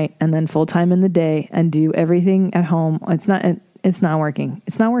in the night and then full-time in the day and do everything at home. It's not working.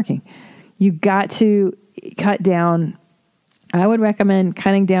 It's not working. You got to cut down. I would recommend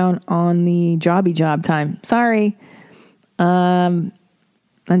cutting down on the jobby job time. Sorry.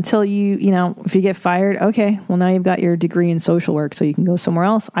 Until if you get fired, okay, well, now you've got your degree in social work, so you can go somewhere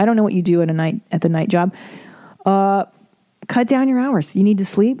else. I don't know what you do at the night job. Cut down your hours. You need to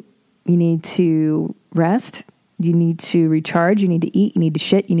sleep. You need to rest. You need to recharge. You need to eat. You need to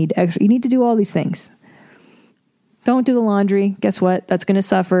shit. You need to exercise. You need to do all these things. Don't do the laundry. Guess what? That's going to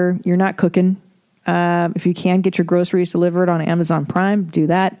suffer. You're not cooking. If you can, get your groceries delivered on Amazon Prime. Do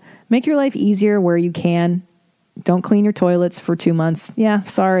that. Make your life easier where you can. Don't clean your toilets for 2 months. Yeah,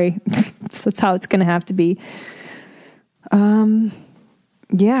 sorry. That's how it's going to have to be.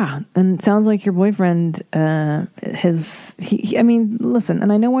 Yeah, and it sounds like your boyfriend listen,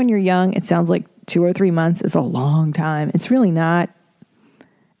 and I know when you're young, it sounds like 2 or 3 months is a long time. It's really not.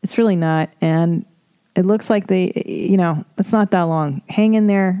 It's really not. And it looks like it's not that long. Hang in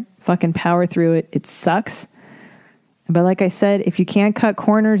there, fucking power through it. It sucks. But like I said, if you can't cut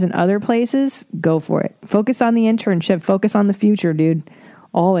corners in other places, go for it. Focus on the internship. Focus on the future, dude.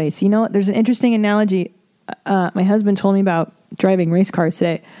 Always. You know, there's an interesting analogy. My husband told me about driving race cars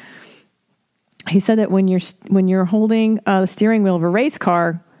today. He said that when you're holding the steering wheel of a race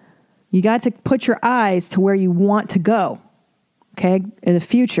car, you got to put your eyes to where you want to go. Okay, in the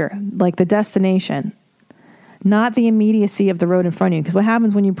future, like the destination, not the immediacy of the road in front of you. Because what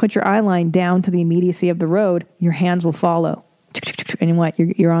happens when you put your eye line down to the immediacy of the road, your hands will follow. And what?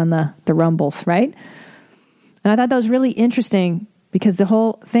 You're on the rumbles, right? And I thought that was really interesting because the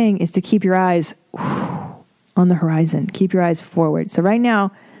whole thing is to keep your eyes on the horizon. Keep your eyes forward. So right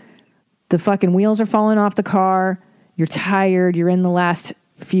now, the fucking wheels are falling off the car. You're tired. You're in the last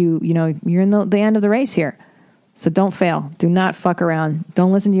few, you're in the end of the race here. So don't fail. Do not fuck around.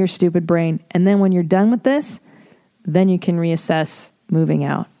 Don't listen to your stupid brain. And then when you're done with this, then you can reassess moving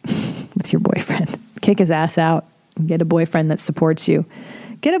out with your boyfriend. Kick his ass out. Get a boyfriend that supports you.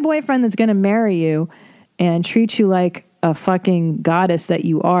 Get a boyfriend that's going to marry you and treat you like a fucking goddess that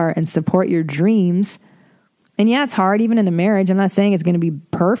you are and support your dreams. And yeah, it's hard even in a marriage. I'm not saying it's going to be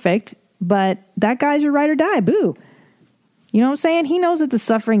perfect, but that guy's your ride or die. Boo. You know what I'm saying? He knows that the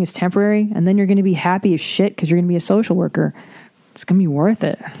suffering is temporary, and then you're going to be happy as shit because you're going to be a social worker. It's going to be worth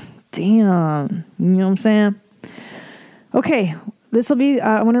it. Damn. You know what I'm saying? Okay, this will be,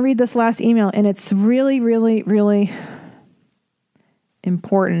 I want to read this last email, and it's really, really, really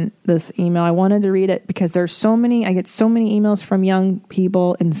important, this email. I wanted to read it because I get so many emails from young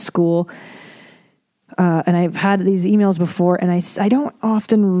people in school, and I've had these emails before, and I don't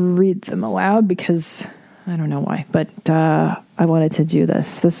often read them aloud because I don't know why, but I wanted to do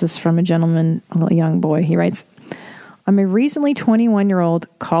this. This is from a gentleman, a young boy. He writes, I'm a recently 21-year-old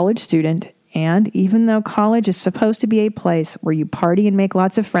college student, and even though college is supposed to be a place where you party and make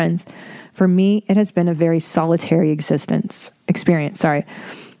lots of friends, for me, it has been a very solitary experience.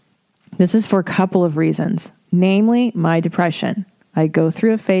 This is for a couple of reasons, namely my depression. I go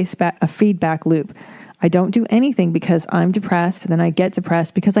through a feedback loop. I don't do anything because I'm depressed, then I get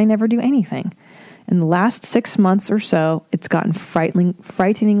depressed because I never do anything. In the last 6 months or so, it's gotten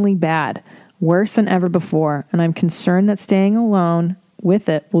frighteningly bad, worse than ever before, and I'm concerned that staying alone with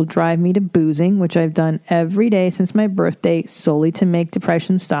it will drive me to boozing, which I've done every day since my birthday solely to make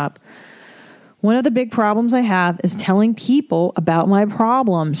depression stop. One of the big problems I have is telling people about my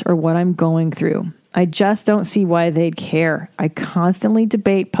problems or what I'm going through. I just don't see why they'd care. I constantly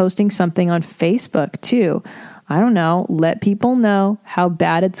debate posting something on Facebook, too. I don't know, let people know how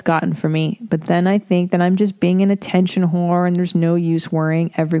bad it's gotten for me. But then I think that I'm just being an attention whore and there's no use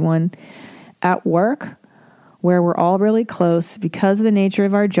worrying everyone. At work, where we're all really close, because of the nature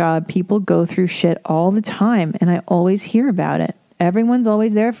of our job, people go through shit all the time and I always hear about it. Everyone's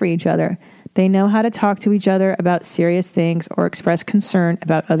always there for each other. They know how to talk to each other about serious things or express concern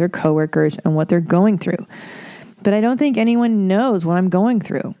about other coworkers and what they're going through. But I don't think anyone knows what I'm going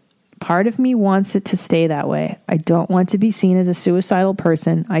through. Part of me wants it to stay that way. I don't want to be seen as a suicidal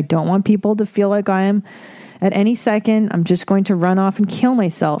person. I don't want people to feel like I am, at any second, I'm just going to run off and kill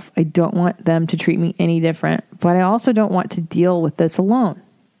myself. I don't want them to treat me any different. But I also don't want to deal with this alone.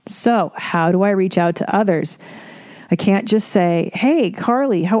 So, how do I reach out to others? I can't just say, hey,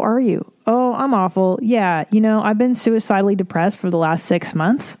 Carly, how are you? Oh, I'm awful. Yeah, I've been suicidally depressed for the last 6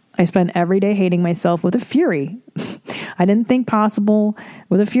 months. I spent every day hating myself with a fury. I didn't think possible,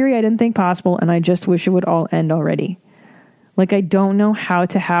 and I just wish it would all end already. Like, I don't know how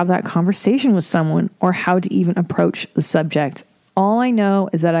to have that conversation with someone or how to even approach the subject. All I know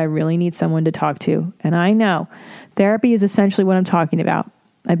is that I really need someone to talk to. And I know therapy is essentially what I'm talking about.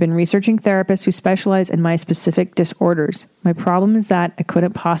 I've been researching therapists who specialize in my specific disorders. My problem is that I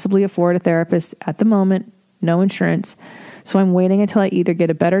couldn't possibly afford a therapist at the moment, no insurance. So I'm waiting until I either get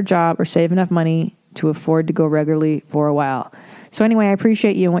a better job or save enough money to afford to go regularly for a while. So anyway, I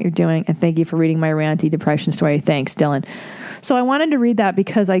appreciate you and what you're doing, and thank you for reading my ranty depression story. Thanks, Dylan. So I wanted to read that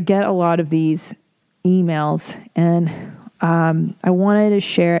because I get a lot of these emails, and I wanted to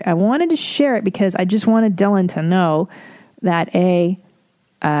share it. I wanted to share it because I just wanted Dylan to know that I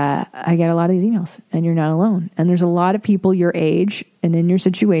get a lot of these emails, and you're not alone. And there's a lot of people your age and in your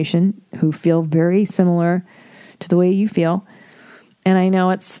situation who feel very similar to the way you feel. And I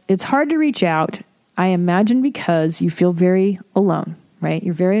know it's hard to reach out, I imagine, because you feel very alone, right?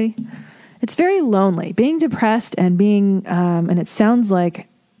 It's very lonely being depressed and being, and it sounds like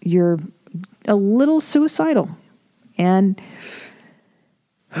you're a little suicidal. And,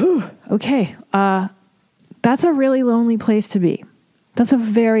 okay, that's a really lonely place to be. That's a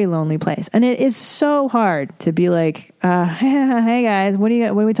very lonely place. And it is so hard to be like, hey guys, what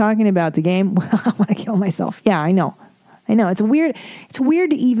are we talking about? The game? Well, I want to kill myself. Yeah, I know. It's weird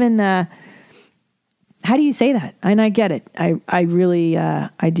to even, how do you say that? And I get it. I really,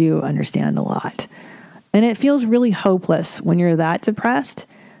 I do understand a lot. And it feels really hopeless when you're that depressed.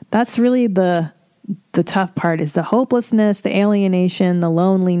 That's really the tough part, is the hopelessness, the alienation, the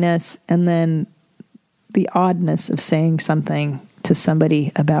loneliness, and then the oddness of saying something to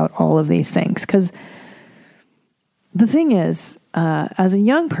somebody about all of these things. Because the thing is, as a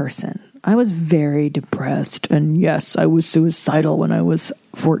young person, I was very depressed. And yes, I was suicidal when I was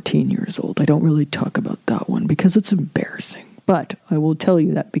 14 years old. I don't really talk about that one because it's embarrassing. But I will tell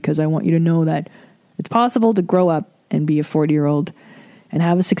you that because I want you to know that it's possible to grow up and be a 40-year-old and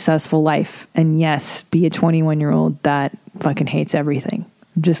have a successful life. And yes, be a 21-year-old that fucking hates everything.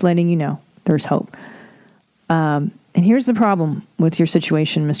 I'm just letting you know there's hope. And here's the problem with your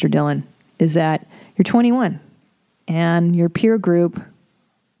situation, Mr. Dillon, is that you're 21 and your peer group,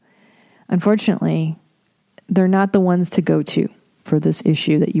 unfortunately, they're not the ones to go to for this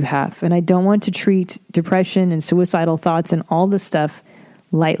issue that you have. And I don't want to treat depression and suicidal thoughts and all this stuff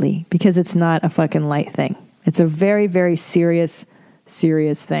lightly, because it's not a fucking light thing. It's a very, very serious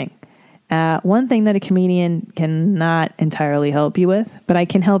thing. One thing that a comedian cannot entirely help you with, but I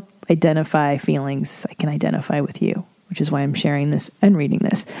can help identify feelings. I can identify with you, which is why I'm sharing this and reading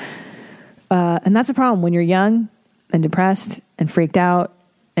this. And that's a problem when you're young and depressed and freaked out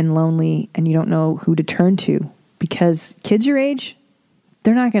and lonely and you don't know who to turn to, because kids your age,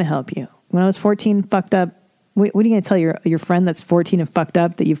 they're not going to help you. When I was 14, fucked up, what are you going to tell your friend that's 14 and fucked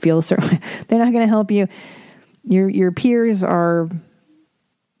up that you feel a certain way? They're not going to help you. Your peers are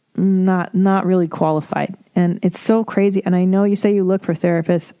not really qualified. And it's so crazy. And I know you say you look for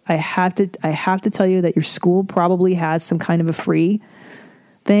therapists. I have to tell you that your school probably has some kind of a free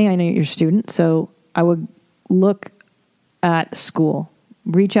thing. I know you're a student, so I would look at school,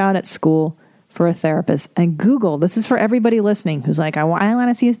 reach out at school for a therapist, and Google. This is for everybody listening who's like, I want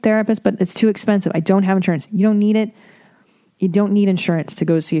to see a therapist, but it's too expensive. I don't have insurance. You don't need it. You don't need insurance to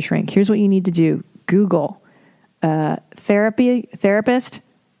go see a shrink. Here's what you need to do. Google therapist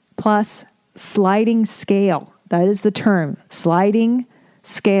plus sliding scale. That is the term, sliding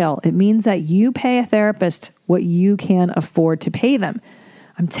scale. It means that you pay a therapist what you can afford to pay them.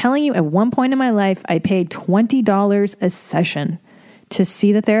 I'm telling you, at one point in my life, I paid $20 a session to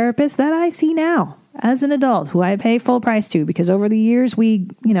see the therapist that I see now as an adult, who I pay full price to, because over the years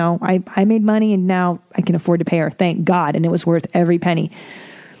I made money and now I can afford to pay her, thank God, and it was worth every penny.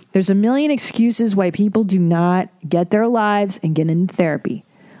 There's a million excuses why people do not get their lives and get into therapy.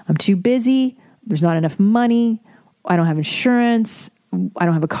 I'm too busy. There's not enough money. I don't have insurance. I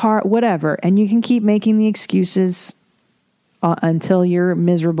don't have a car, whatever. And you can keep making the excuses until you're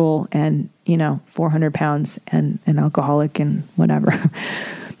miserable and, 400 pounds and an alcoholic and whatever.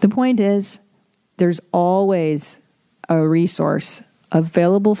 The point is, there's always a resource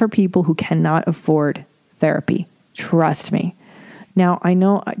available for people who cannot afford therapy. Trust me. Now, I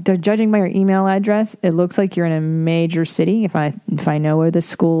know, judging by your email address, it looks like you're in a major city. If I know where this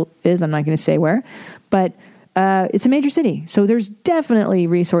school is, I'm not going to say where, but it's a major city. So there's definitely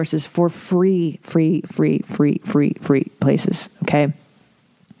resources for free places. Okay.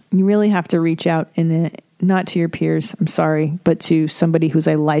 You really have to reach out not to your peers, I'm sorry, but to somebody who's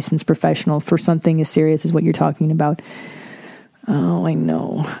a licensed professional for something as serious as what you're talking about. Oh, I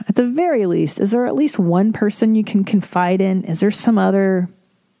know. At the very least, is there at least one person you can confide in? Is there some other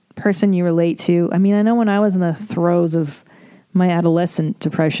person you relate to? I mean, I know when I was in the throes of my adolescent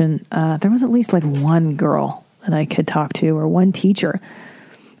depression, there was at least like one girl that I could talk to, or one teacher.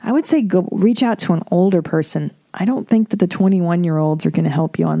 I would say go reach out to an older person. I don't think that the 21-year-olds are going to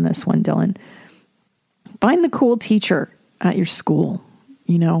help you on this one, Dylan. Find the cool teacher at your school.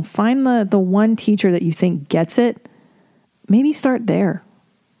 You know, find the one teacher that you think gets it. Maybe start there.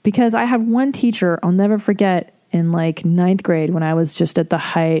 Because I had one teacher I'll never forget in like 9th grade when I was just at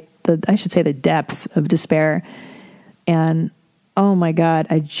the depths of despair. And oh my God,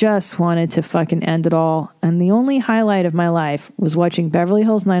 I just wanted to fucking end it all. And the only highlight of my life was watching Beverly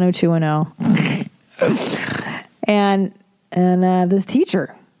Hills 90210. and this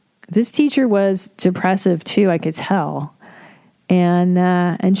teacher was depressive too, I could tell.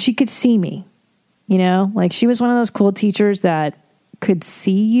 And she could see me, you know, like she was one of those cool teachers that could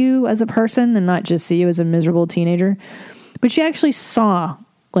see you as a person and not just see you as a miserable teenager. But she actually saw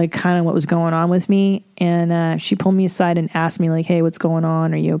like kind of what was going on with me. And she pulled me aside and asked me like, hey, what's going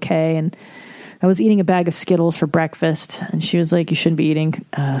on? Are you okay? And I was eating a bag of Skittles for breakfast. And she was like, you shouldn't be eating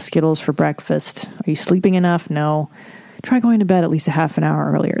Skittles for breakfast. Are you sleeping enough? No. Try going to bed at least a half an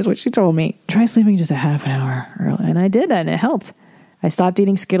hour earlier is what she told me. Try sleeping just a half an hour early. And I did that and it helped. I stopped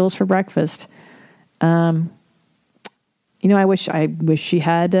eating Skittles for breakfast. You know, I wish she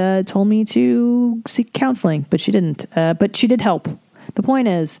had told me to seek counseling, but she didn't. But she did help. The point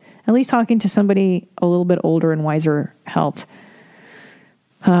is, at least talking to somebody a little bit older and wiser helped.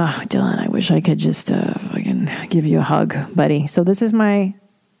 Dylan, I wish I could just fucking give you a hug, buddy. So this is my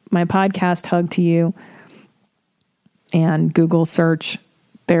podcast hug to you. And Google search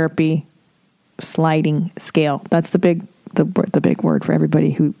therapy sliding scale. That's the big word for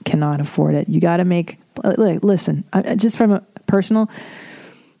everybody who cannot afford it. You got to listen, just from a personal,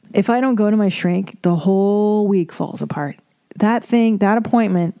 if I don't go to my shrink, the whole week falls apart. That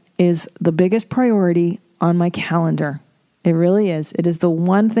appointment is the biggest priority on my calendar. It really is. It is the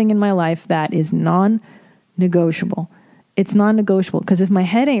one thing in my life that is non-negotiable. It's non-negotiable because if my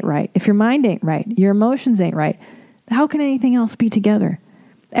head ain't right, if your mind ain't right, your emotions ain't right, how can anything else be together?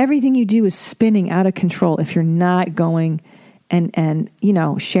 Everything you do is spinning out of control if you're not going and you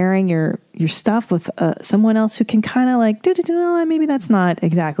know, sharing your stuff with someone else who can kind of like, maybe that's not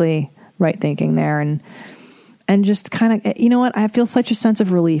exactly right thinking there. And just kind of, you know what? I feel such a sense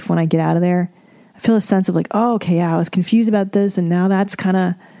of relief when I get out of there. I feel a sense of like, oh, okay, yeah, I was confused about this. And now that's kind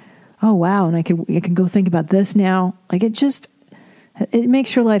of, oh, wow. And I can go think about this now. Like it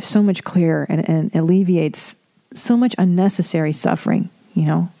makes your life so much clearer and alleviates so much unnecessary suffering, you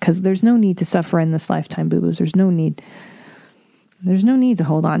know, because there's no need to suffer in this lifetime, boo-boos. There's no need to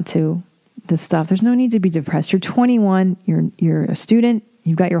hold on to this stuff. There's no need to be depressed. You're 21. You're a student.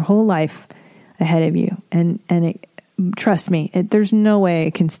 You've got your whole life ahead of you. And trust me, there's no way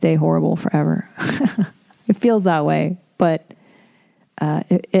it can stay horrible forever. It feels that way, but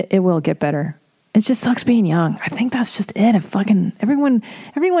it will get better. It just sucks being young. I think that's just it. Everyone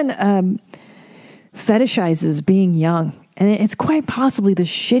fetishizes being young. And it's quite possibly the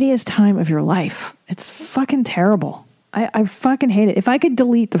shittiest time of your life. It's fucking terrible. I fucking hate it. If I could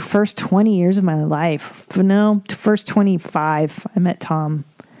delete the first 20 years of my life, first 25, I met Tom.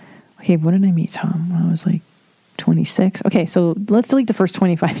 Okay, when did I meet Tom? When I was like 26. Okay, so let's delete the first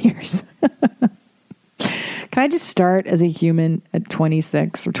 25 years. Can I just start as a human at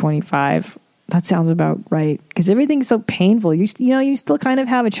 26 or 25? That sounds about right. Because everything's so painful. You still kind of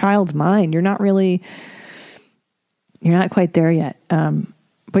have a child's mind. You're not quite there yet.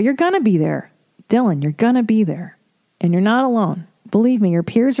 But you're going to be there. Dylan, you're going to be there. And you're not alone. Believe me, your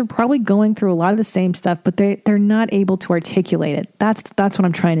peers are probably going through a lot of the same stuff, but they're not able to articulate it. That's what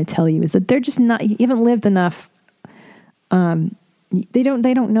I'm trying to tell you, is that they're just not, you haven't lived enough. They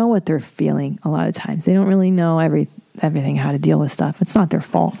don't know what they're feeling a lot of times. They don't really know everything, how to deal with stuff. It's not their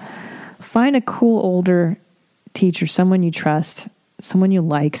fault. Find a cool older teacher, someone you trust, someone you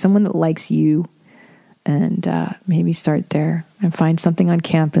like, someone that likes you, and maybe start there and find something on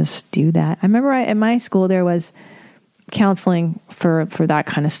campus. Do that. I remember at my school there was counseling for that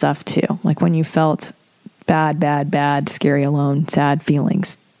kind of stuff too. Like when you felt bad, scary, alone, sad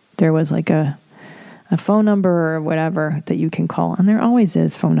feelings, there was like a phone number or whatever that you can call. And there always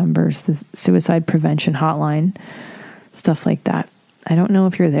is phone numbers, the suicide prevention hotline, stuff like that. I don't know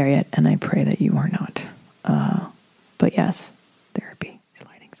if you're there yet, and I pray that you are not. But yes, therapy,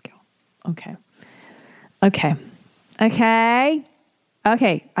 sliding scale. Okay.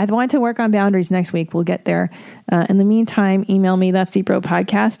 Okay, I want to work on boundaries next week. We'll get there. In the meantime, email me,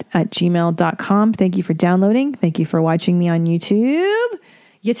 that'sdeepbropodcast@gmail.com. Thank you for downloading. Thank you for watching me on YouTube.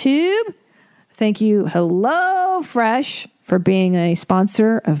 Thank you, HelloFresh, for being a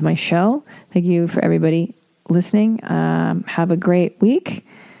sponsor of my show. Thank you for everybody listening. Have a great week.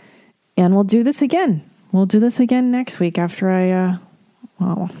 And we'll do this again. We'll do this again next week after I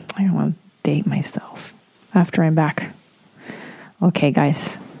don't want to date myself. After I'm back. Okay,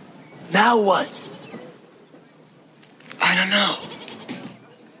 guys. Now what? I don't know.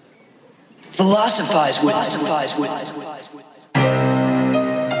 Philosophize with it.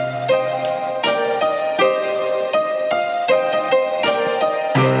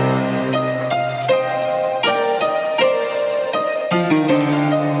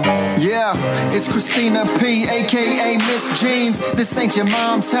 It's Christina P, a.k.a. Miss Jeans. This ain't your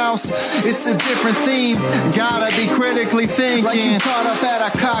mom's house, it's a different theme. Gotta be critically thinking. Like you caught up at a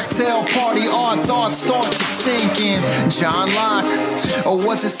cocktail party, our thoughts start to sink in. John Locke, or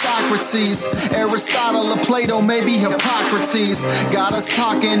was it Socrates? Aristotle or Plato, maybe Hippocrates. Got us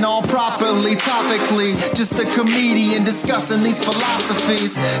talking all properly, topically. Just a comedian discussing these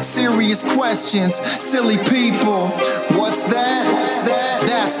philosophies. Serious questions, silly people. What's that?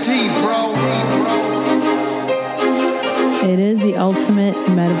 That's deep, bro. It is the ultimate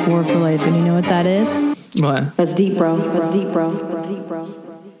metaphor for life. And you know what that is? What? That's deep, bro. That's deep, bro. That's deep, bro.